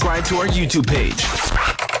to subscribe to our YouTube page.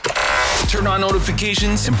 Turn on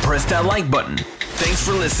notifications and press that like button. Thanks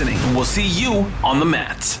for listening, and we'll see you on the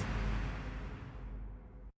mats.